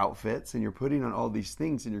vengeance outfits and you're putting on all these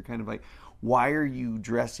things, and you're kind of like, why are you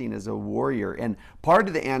dressing as a warrior? And part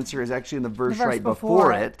of the answer is actually in the verse right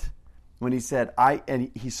before it, when he said,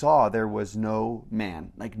 he saw there was no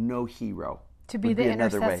man, like no hero. To be the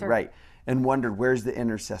intercessor. Another way, right. And wondered, where's the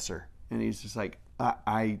intercessor? And he's just like,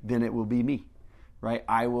 then it will be me, right?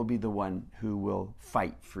 I will be the one who will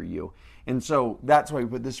fight for you. And so that's why we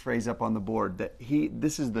put this phrase up on the board, that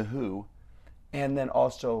this is the who, and then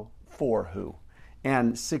also for who.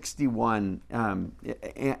 And 61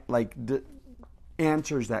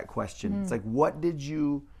 answers that question. It's like, what did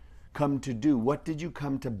you come to do? What did you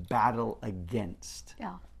come to battle against?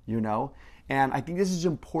 Yeah. You know? And I think this is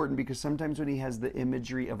important because sometimes when he has the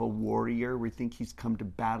imagery of a warrior, we think he's come to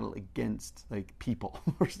battle against like people,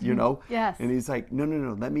 you know? Yes. And he's like, no,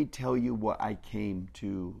 let me tell you what I came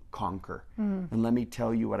to conquer. And let me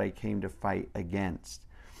tell you what I came to fight against.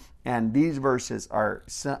 And these verses are,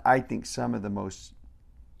 I think, some of the most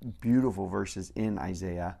beautiful verses in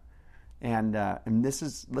Isaiah. And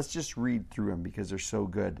let's just read through them because they're so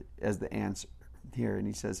good as the answer here. And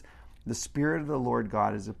he says, the Spirit of the Lord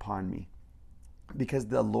God is upon me, because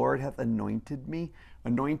the Lord hath anointed me.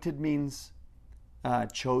 Anointed means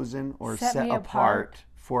chosen or set apart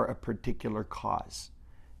for a particular cause.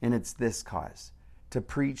 And it's this cause, to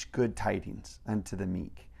preach good tidings unto the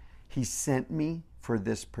meek. He sent me for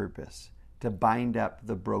this purpose, to bind up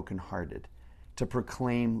the brokenhearted, to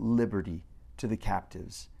proclaim liberty to the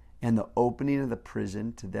captives, and the opening of the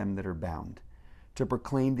prison to them that are bound, to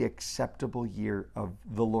proclaim the acceptable year of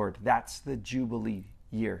the Lord. That's the Jubilee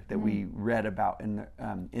year that we read about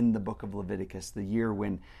in the book of Leviticus, the year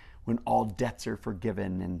when all debts are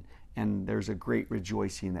forgiven and there's a great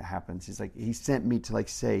rejoicing that happens. He's like, he sent me to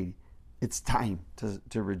say, it's time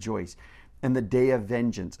to rejoice. And the day of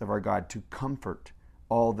vengeance of our God, to comfort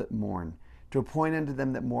all that mourn, to appoint unto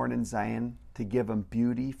them that mourn in Zion, to give them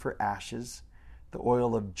beauty for ashes, the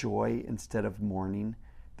oil of joy instead of mourning,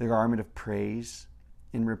 the garment of praise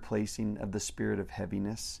in replacing of the spirit of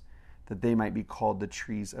heaviness, that they might be called the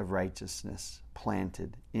trees of righteousness,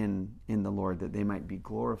 planted in the Lord, that they might be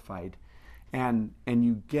glorified. And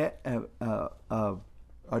you get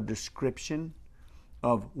a description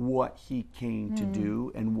of what he came to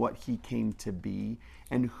do and what he came to be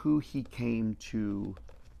and who he came to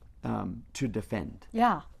defend.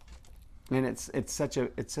 Yeah. And it's such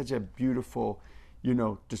a beautiful,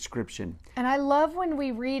 description. And I love when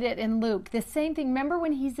we read it in Luke. The same thing. Remember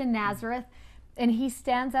when he's in Nazareth and he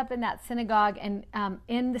stands up in that synagogue, and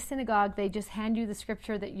in the synagogue they just hand you the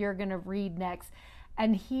scripture that you're going to read next,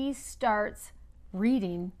 and he starts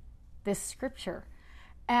reading this scripture.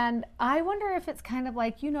 And I wonder if it's kind of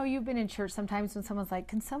like, you've been in church sometimes when someone's like,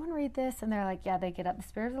 can someone read this? And they're like, yeah, they get up. The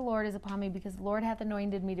Spirit of the Lord is upon me because the Lord hath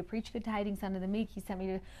anointed me to preach good tidings unto the meek. He sent me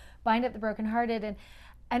to bind up the brokenhearted.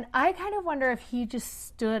 And I kind of wonder if he just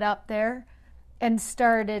stood up there and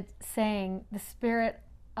started saying, the Spirit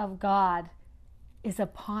of God is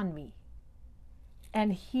upon me.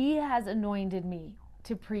 And he has anointed me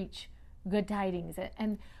to preach good tidings.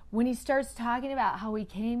 And when he starts talking about how he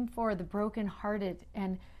came for the brokenhearted,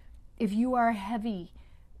 and if you are heavy,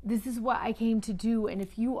 this is what I came to do. And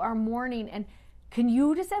if you are mourning, and can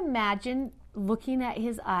you just imagine looking at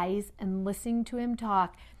his eyes and listening to him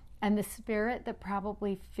talk, and the spirit that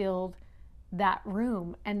probably filled that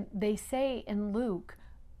room? And they say in Luke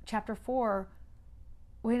chapter 4,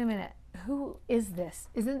 wait a minute, who is this?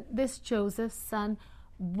 Isn't this Joseph's son?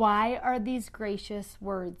 Why are these gracious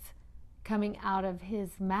words coming out of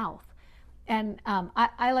his mouth? And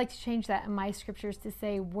I like to change that in my scriptures to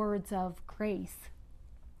say words of grace.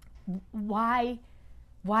 Why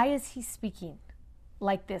is he speaking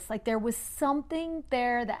like this? Like there was something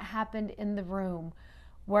there that happened in the room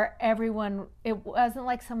where it wasn't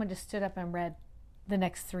like someone just stood up and read the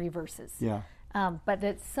next 3 verses. Yeah. But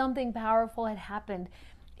that something powerful had happened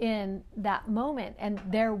in that moment, and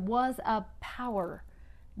there was a power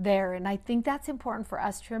there. And I think that's important for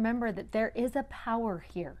us to remember, that there is a power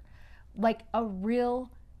here, like a real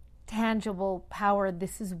tangible power.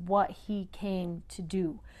 This is what he came to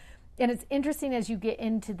do. And it's interesting as you get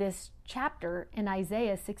into this chapter in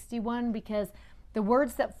Isaiah 61, because the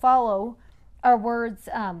words that follow are words,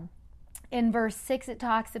 in verse 6 it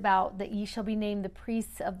talks about that ye shall be named the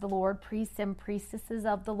priests of the Lord, priests and priestesses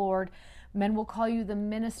of the Lord. Men will call you the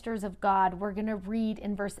ministers of God. We're going to read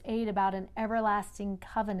in verse 8 about an everlasting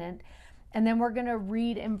covenant. And then we're going to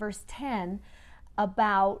read in verse 10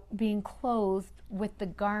 about being clothed with the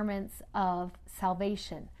garments of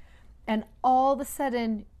salvation. And all of a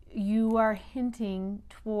sudden, you are hinting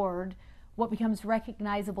toward what becomes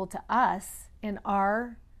recognizable to us in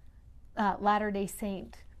our Latter-day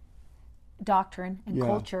Saint doctrine and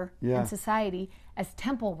culture and society as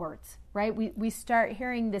temple words, right? We start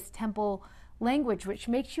hearing this temple language, which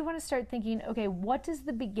makes you want to start thinking, okay, what does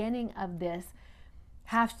the beginning of this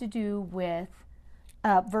have to do with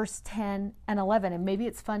verse 10 and 11? And maybe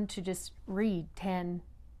it's fun to just read 10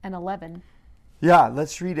 and 11. Yeah,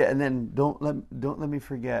 let's read it, and then don't let me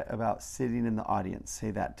forget about sitting in the audience. Say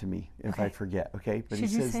that to me if I forget, okay? But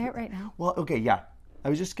should you say it right now? Well, okay, yeah. I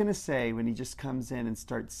was just going to say, when he just comes in and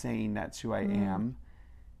starts saying that's who I am,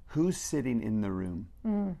 who's sitting in the room?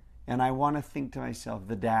 And I want to think to myself,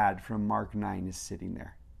 the dad from Mark 9 is sitting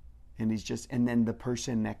there. And he's and then the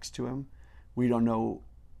person next to him, we don't know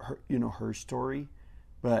her story,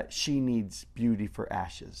 but she needs beauty for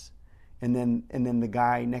ashes. And then the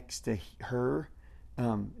guy next to her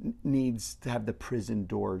needs to have the prison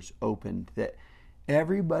doors opened. That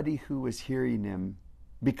everybody who was hearing him,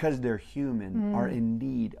 because they're human, are in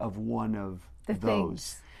need of one of those.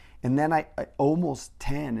 Things. And then I almost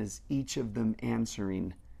 10 is each of them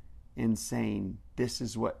answering and saying, this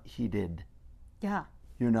is what he did. Yeah.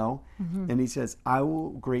 And he says, I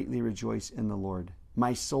will greatly rejoice in the Lord.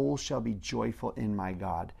 My soul shall be joyful in my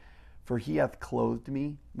God. For he hath clothed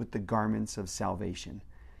me with the garments of salvation.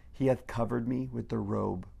 He hath covered me with the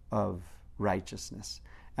robe of righteousness.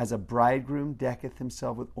 As a bridegroom decketh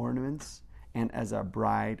himself with ornaments, and as a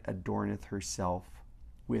bride adorneth herself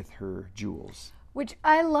with her jewels. Which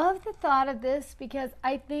I love the thought of this, because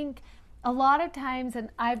I think a lot of times, and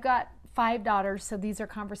I've got 5 daughters, so these are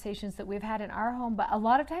conversations that we've had in our home, but a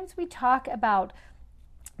lot of times we talk about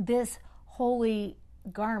this holy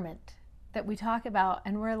garment that we talk about,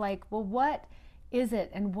 and we're like, well, what is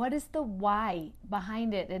it? And what is the why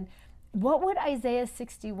behind it? And what would Isaiah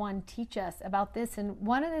 61 teach us about this? And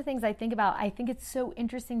one of the things I think about, I think it's so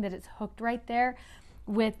interesting that it's hooked right there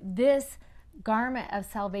with this garment of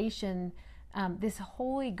salvation, this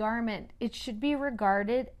holy garment. It should be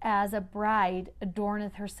regarded as a bride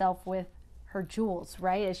adorneth herself with her jewels,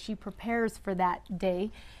 right? As she prepares for that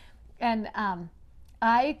day. And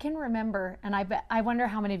I can remember, and I wonder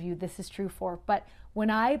how many of you this is true for, but when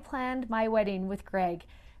I planned my wedding with Greg,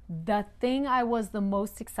 the thing I was the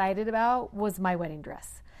most excited about was my wedding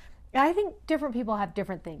dress. I think different people have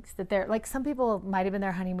different things that they're like. Some people it might have been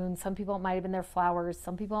their honeymoon, some people it might have been their flowers,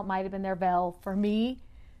 some people it might have been their veil. For me,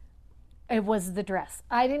 it was the dress.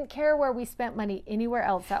 I didn't care where we spent money anywhere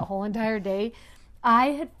else that whole entire day. I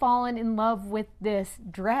had fallen in love with this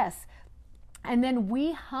dress. And then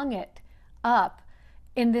we hung it up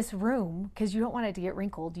in this room because you don't want it to get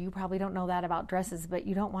wrinkled. You probably don't know that about dresses, but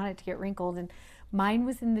you don't want it to get wrinkled. And mine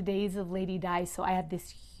was in the days of Lady Di, so I had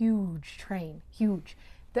this huge train, huge,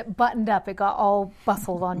 that buttoned up. It got all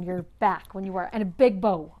bustled on your back when you wore it, and a big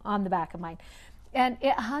bow on the back of mine. And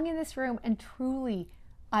it hung in this room, and truly,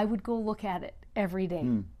 I would go look at it every day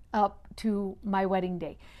up to my wedding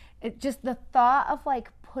day. It just, the thought of like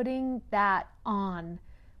putting that on,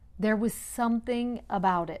 there was something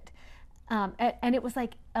about it. And it was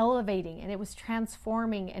like elevating, and it was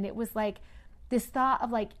transforming, and it was like this thought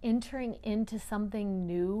of like entering into something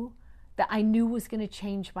new that I knew was going to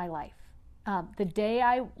change my life. The day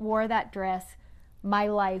I wore that dress, my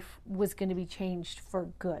life was going to be changed for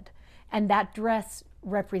good. And that dress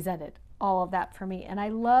represented all of that for me. And I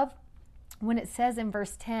love when it says in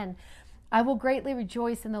verse 10, I will greatly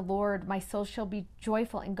rejoice in the Lord. My soul shall be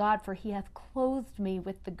joyful in God, for he hath clothed me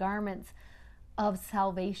with the garments of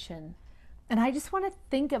salvation. And I just want to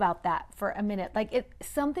think about that for a minute. Like it's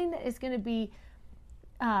something that is going to be,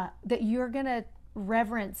 that you're going to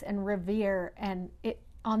reverence and revere. And it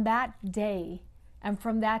on that day, and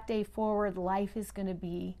from that day forward, life is going to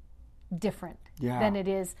be different than it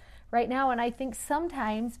is right now. And I think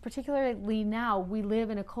sometimes, particularly now, we live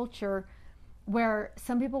in a culture where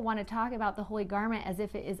some people want to talk about the holy garment as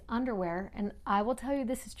if it is underwear. And I will tell you,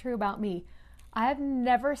 this is true about me. I have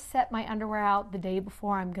never set my underwear out the day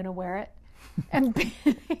before I'm going to wear it and been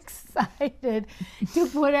excited to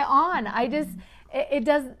put it on.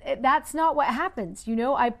 That's not what happens. You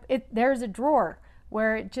know, there's a drawer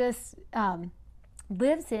where it just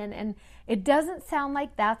lives in, and it doesn't sound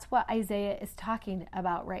like that's what Isaiah is talking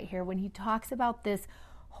about right here. When he talks about this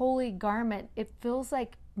holy garment, it feels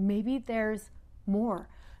like maybe there's more.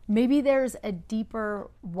 Maybe there's a deeper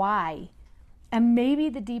why. And maybe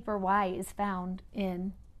the deeper why is found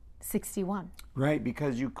in 61. Right,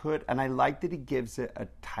 because you could, and I like that he gives it a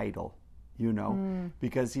title, you know,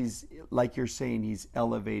 because he's, like you're saying, he's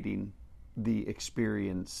elevating the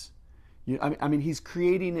experience. I mean, he's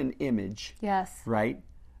creating an image. Yes. Right?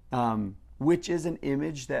 Which is an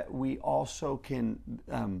image that we also can,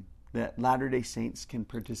 that Latter-day Saints can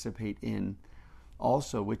participate in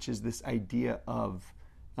also, which is this idea of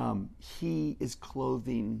he is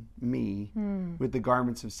clothing me with the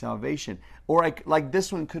garments of salvation. Or like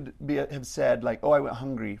this one could have said like, oh, I went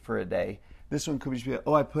hungry for a day. This one could be,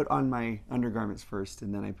 oh, I put on my undergarments first,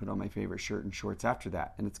 and then I put on my favorite shirt and shorts after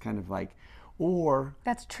that. And it's kind of like, or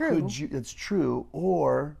that's true. That's true.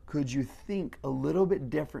 Or could you think a little bit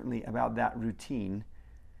differently about that routine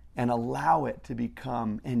and allow it to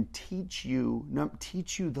become and teach you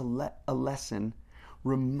a lesson,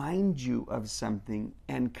 remind you of something,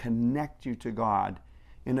 and connect you to God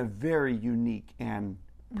in a very unique and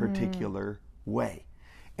particular way.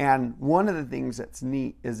 And one of the things that's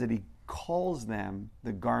neat is that he calls them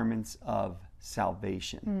the garments of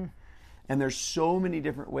salvation. And there's so many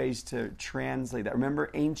different ways to translate that.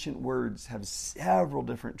 Remember, ancient words have several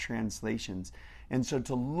different translations. And so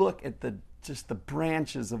to look at just the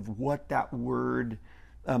branches of what that word,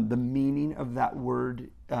 the meaning of that word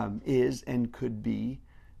is and could be,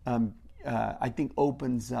 I think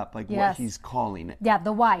opens up like what he's calling it. Yeah,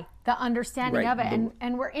 the why, the understanding of it.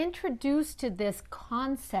 And we're introduced to this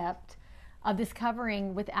concept of this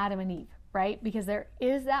covering with Adam and Eve, right? Because there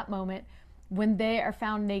is that moment when they are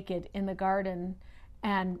found naked in the garden,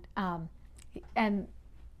 and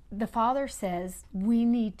the Father says we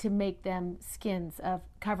need to make them skins of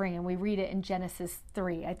covering, and we read it in Genesis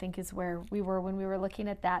 3, I think is where we were when we were looking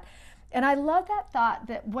at that. And I love that thought,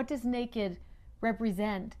 that what does naked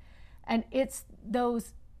represent? And it's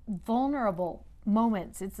those vulnerable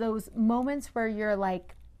moments. It's those moments where you're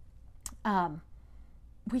like,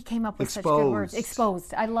 We came up with such good words.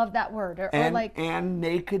 Exposed. I love that word. And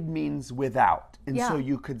naked means without. And so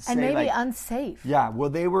you could say, and maybe unsafe. Yeah, well,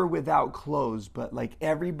 they were without clothes, but like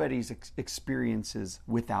everybody's experiences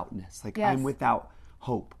withoutness. Like I'm without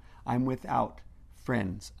hope. I'm without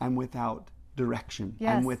friends. I'm without direction.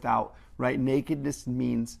 Yes. I'm without, right? Nakedness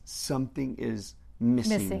means something is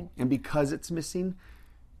missing. And because it's missing,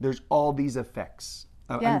 there's all these effects.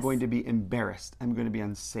 I'm going to be embarrassed. I'm going to be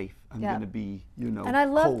unsafe. I'm going to be, And I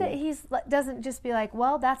love cold. that he doesn't just be like,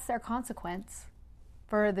 well, that's their consequence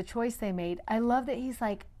for the choice they made. I love that he's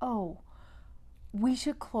like, oh, we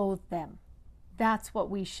should clothe them. That's what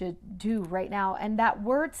we should do right now. And that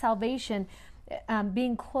word salvation,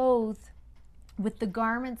 being clothed with the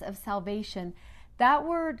garments of salvation, that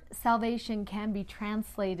word salvation can be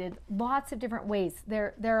translated lots of different ways.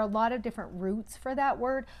 There are a lot of different roots for that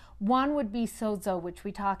word. One would be sozo, which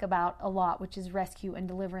we talk about a lot, which is rescue and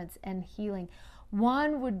deliverance and healing.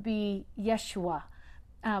 One would be Yeshua,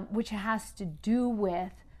 which has to do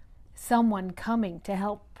with someone coming to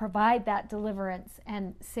help provide that deliverance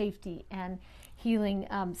and safety and healing.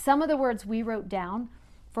 Some of the words we wrote down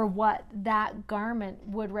for what that garment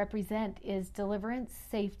would represent is deliverance,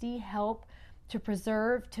 safety, help, to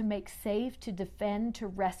preserve, to make safe, to defend, to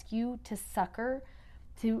rescue, to succor,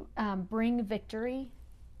 to bring victory.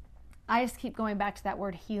 I just keep going back to that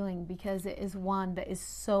word healing because it is one that is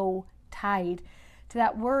so tied to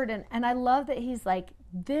that word. And I love that he's like,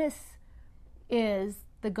 this is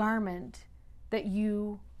the garment that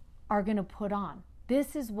you are going to put on.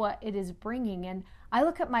 This is what it is bringing. And I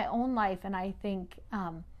look at my own life and I think,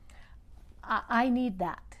 I need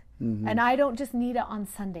that. Mm-hmm. And I don't just need it on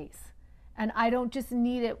Sundays. And I don't just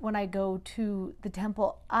need it when I go to the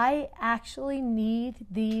temple. I actually need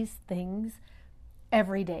these things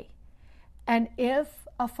every day. And if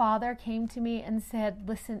a father came to me and said,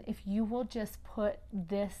 listen, if you will just put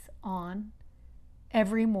this on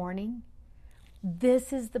every morning,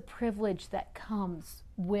 this is the privilege that comes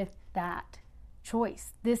with that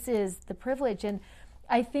choice. This is the privilege. And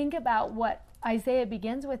I think about what Isaiah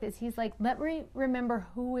begins with is he's like, let me remember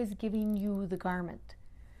who is giving you the garment.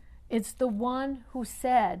 It's the one who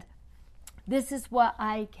said, this is what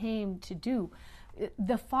I came to do.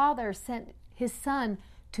 The Father sent his Son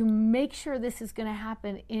to make sure this is going to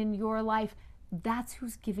happen in your life. That's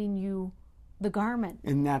who's giving you the garment.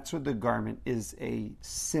 And that's what the garment is a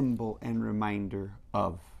symbol and reminder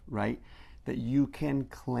of, right? That you can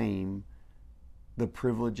claim the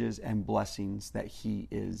privileges and blessings that he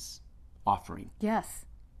is offering. Yes.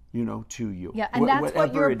 To you. Yeah, and that's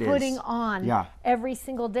what you're putting on every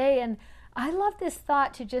single day. And I love this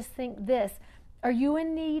thought to just think this. Are you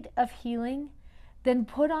in need of healing? Then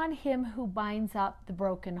put on him who binds up the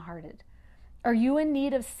brokenhearted. Are you in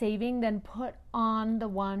need of saving? Then put on the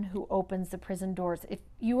one who opens the prison doors. If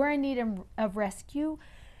you are in need of rescue,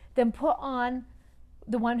 then put on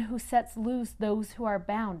the one who sets loose those who are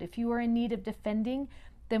bound. If you are in need of defending,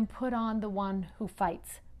 then put on the one who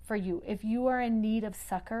fights for you. If you are in need of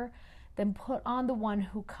succor, then put on the one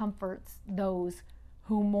who comforts those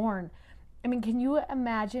who mourn. I mean, can you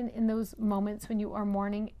imagine in those moments when you are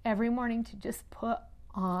mourning, every morning to just put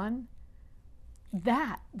on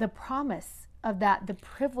that, the promise of that, the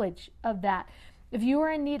privilege of that? If you are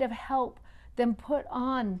in need of help, then put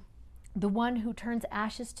on the one who turns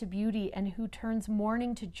ashes to beauty and who turns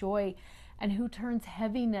mourning to joy and who turns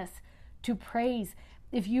heaviness to praise.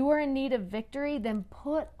 If you are in need of victory, then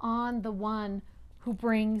put on the one who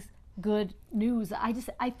brings good news. I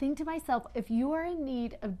think to myself, if you are in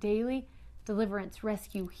need of daily deliverance,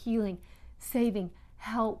 rescue, healing, saving,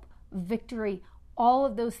 help, victory, all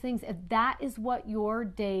of those things, if that is what your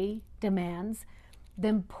day demands,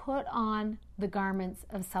 then put on the garments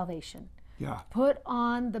of salvation. Yeah. Put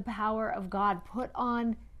on the power of God. Put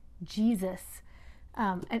on Jesus.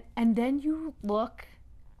 And then you look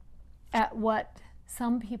at what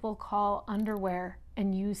some people call underwear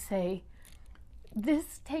and you say,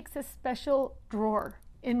 this takes a special drawer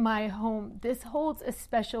in my home. This holds a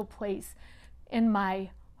special place in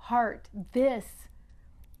my heart. This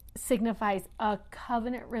signifies a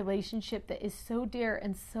covenant relationship that is so dear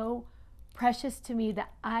and so precious to me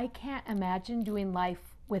that I can't imagine doing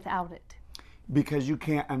life without it. Because you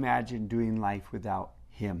can't imagine doing life without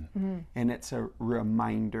him. Mm-hmm. And it's a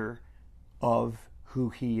reminder of who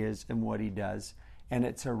he is and what he does. And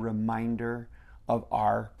it's a reminder of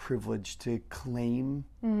our privilege to claim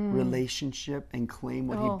relationship and claim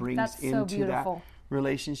what he brings into that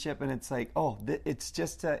relationship. And it's like, it's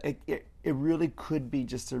just it really could be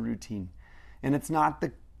just a routine. And it's not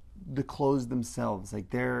the clothes themselves. Like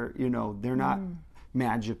they're not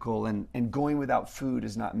magical, and going without food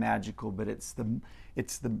is not magical, but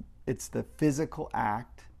It's the physical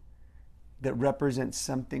act that represents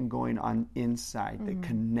something going on inside that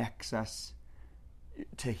connects us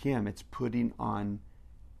to him. It's putting on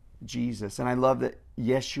Jesus. And I love that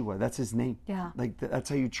Yeshua, that's his name. Yeah. Like that's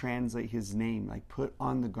how you translate his name. Like put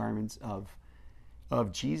on the garments of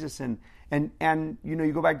Jesus. And you know,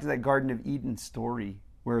 you go back to that Garden of Eden story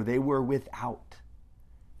where they were without,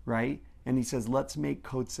 right? And he says, let's make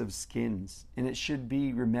coats of skins. And it should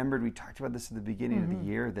be remembered, we talked about this at the beginning of the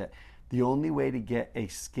year, that the only way to get a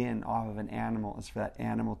skin off of an animal is for that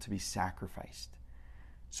animal to be sacrificed.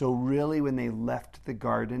 So really, when they left the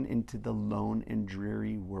garden into the lone and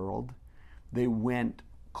dreary world, they went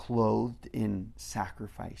clothed in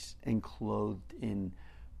sacrifice and clothed in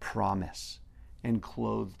promise and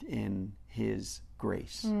clothed in his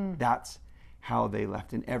grace. That's how they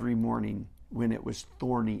left. And every morning when it was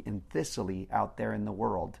thorny and thistly out there in the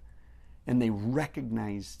world, and they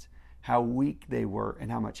recognized how weak they were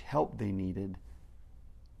and how much help they needed,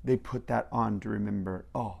 they put that on to remember,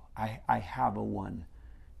 oh, I have a one,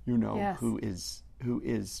 you know, yes, who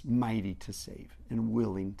is mighty to save and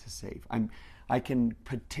willing to save. I can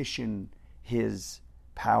petition his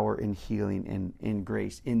power and healing and in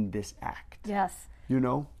grace in this act. Yes. You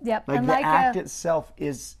know? Yep. Like and the act itself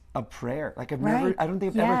is a prayer. Like I don't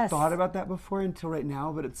think I've ever thought about that before until right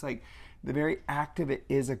now, but it's like the very act of it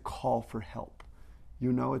is a call for help.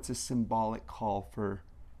 You know, it's a symbolic call for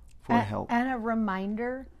help. And a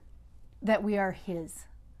reminder that we are his.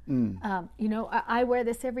 You know, I wear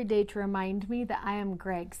this every day to remind me that I am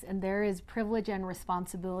Greg's, and there is privilege and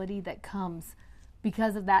responsibility that comes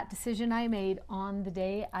because of that decision I made on the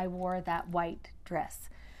day I wore that white dress.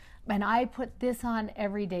 And I put this on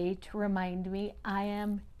every day to remind me I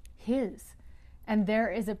am his. And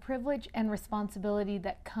there is a privilege and responsibility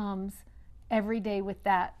that comes every day with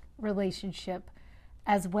that relationship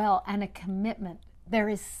as well, and a commitment. There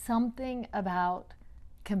is something about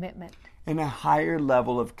commitment. And a higher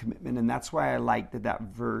level of commitment. And that's why I like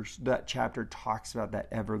that chapter talks about that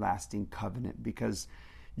everlasting covenant, because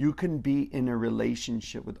you can be in a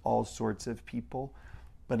relationship with all sorts of people,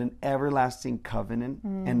 but an everlasting covenant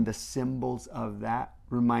and the symbols of that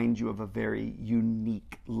remind you of a very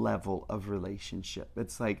unique level of relationship.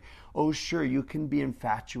 It's like, oh, sure, you can be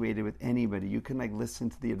infatuated with anybody. You can like listen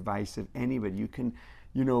to the advice of anybody. You can,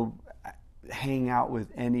 you know, hang out with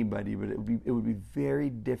anybody, but it would be very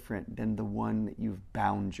different than the one that you've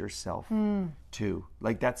bound yourself to.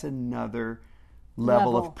 Like that's another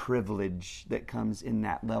level of privilege that comes in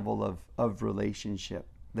that level of relationship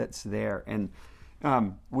that's there. And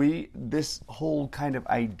this whole kind of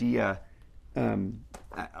idea,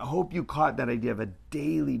 I hope you caught that idea of a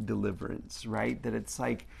daily deliverance, right? That it's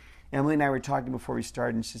like, Emily and I were talking before we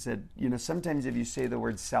started, and she said, you know, sometimes if you say the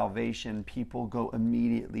word salvation, people go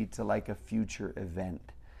immediately to like a future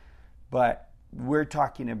event. But we're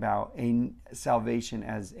talking about a salvation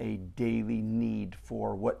as a daily need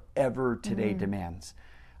for whatever today demands.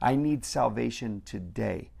 I need salvation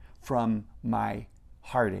today from my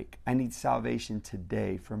heartache. I need salvation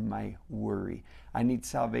today from my worry. I need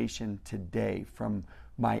salvation today from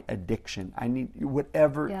my addiction. I need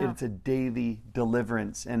whatever. It's a daily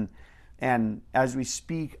deliverance. And as we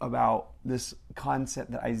speak about this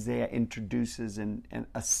concept that Isaiah introduces and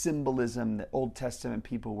a symbolism that Old Testament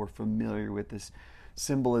people were familiar with, this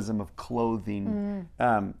symbolism of clothing.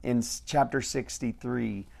 In chapter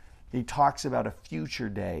 63, he talks about a future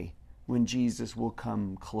day when Jesus will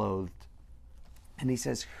come clothed. And he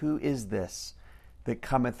says, who is this that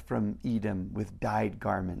cometh from Edom with dyed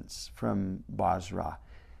garments from Bozrah?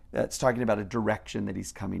 That's talking about a direction that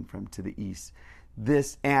he's coming from to the east.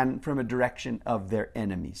 This, and from a direction of their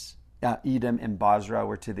enemies. Edom and Bozrah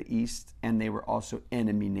were to the east, and they were also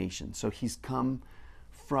enemy nations. So he's come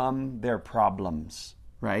from their problems,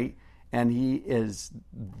 right? And he is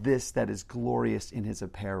this that is glorious in his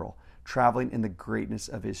apparel, traveling in the greatness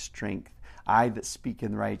of his strength. I that speak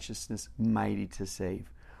in righteousness, mighty to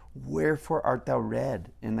save. Wherefore art thou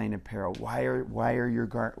red in thine apparel? Why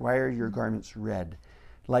are your garments red?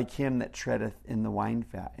 Like him that treadeth in the wine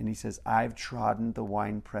fat. And he says, I've trodden the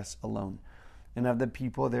winepress alone, and of the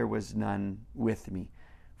people there was none with me.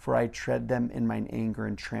 For I tread them in mine anger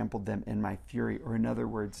and trampled them in my fury. Or in other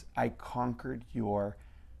words, I conquered your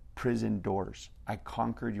prison doors. I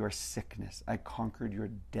conquered your sickness. I conquered your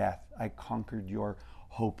death. I conquered your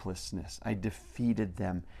hopelessness. I defeated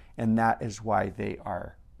them. And that is why they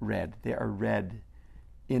are red. They are red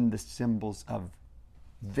in the symbols of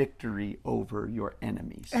victory over your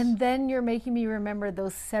enemies. And then you're making me remember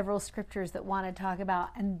those several scriptures that want to talk about,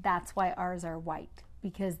 and that's why ours are white,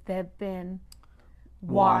 because they've been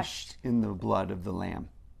washed in the blood of the Lamb.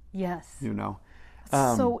 Yes. You know?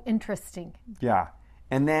 so interesting. Yeah.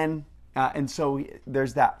 And then, and so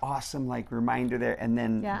there's that awesome like reminder there. And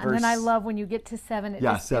then, and then I love when you get to 7, it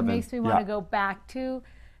makes me want to go back to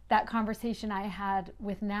that conversation I had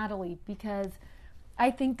with Natalie, because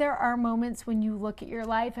I think there are moments when you look at your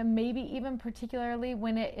life, and maybe even particularly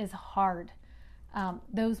when it is hard,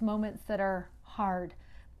 those moments that are hard,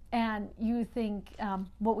 and you think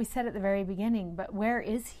what we said at the very beginning, but where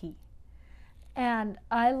is he? And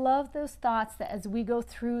I love those thoughts that as we go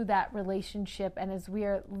through that relationship and as we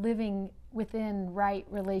are living within right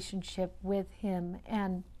relationship with him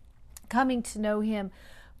and coming to know him,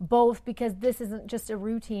 both because this isn't just a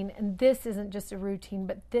routine and this isn't just a routine,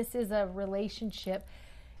 but this is a relationship,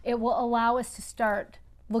 it will allow us to start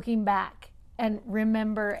looking back and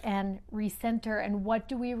remember and recenter. And what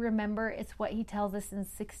do we remember? It's what he tells us in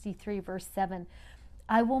 63 verse 7.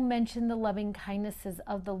 I will mention the loving kindnesses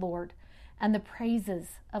of the Lord and the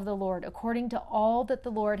praises of the Lord, according to all that the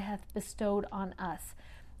Lord hath bestowed on us,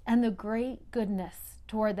 and the great goodness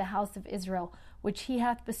toward the house of Israel, which he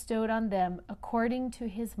hath bestowed on them according to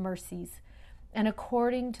his mercies, and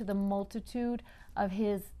according to the multitude of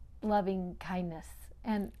his loving kindness.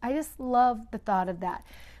 And I just love the thought of that.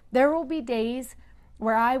 There will be days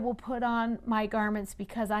where I will put on my garments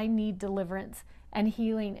because I need deliverance and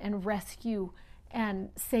healing and rescue and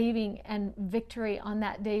saving and victory on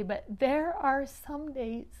that day. But there are some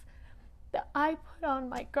days that I put on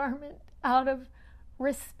my garment out of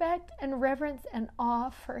respect and reverence and awe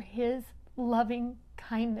for his loving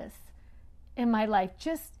kindness in my life,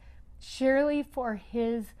 just surely for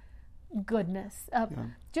his goodness,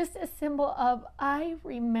 just a symbol of I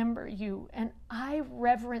remember you and I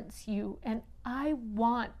reverence you and I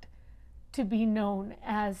want to be known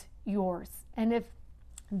as yours. And if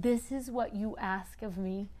this is what you ask of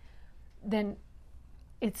me, then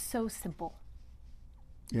it's so simple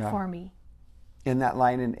for me. In that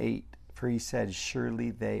line in 8, for he said,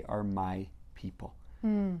 surely they are my people.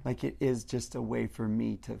 Like it is just a way for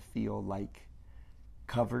me to feel like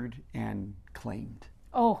covered and claimed.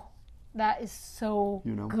 Oh, that is so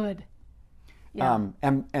good. Yeah.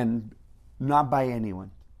 And not by anyone,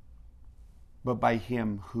 but by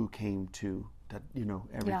him who came to that,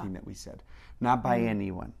 everything that we said. Not by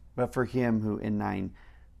anyone, but for him who in 9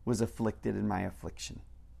 was afflicted in my affliction.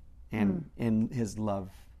 And in his love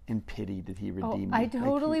and pity did he redeem me. I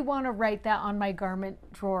totally want to write that on my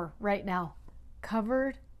garment drawer right now.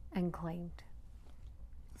 Covered and claimed.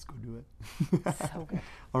 Let's go do it. So good.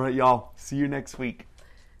 All right, y'all. See you next week.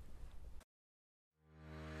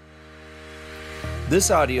 This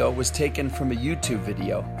audio was taken from a YouTube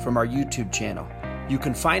video from our YouTube channel. You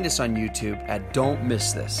can find us on YouTube at Don't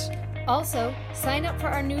Miss This. Also, sign up for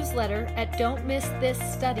our newsletter at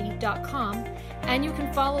don'tmissthisstudy.com, and you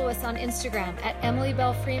can follow us on Instagram at Emily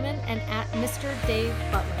Bell Freeman and at Mr. Dave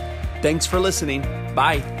Butler. Thanks for listening.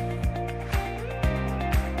 Bye.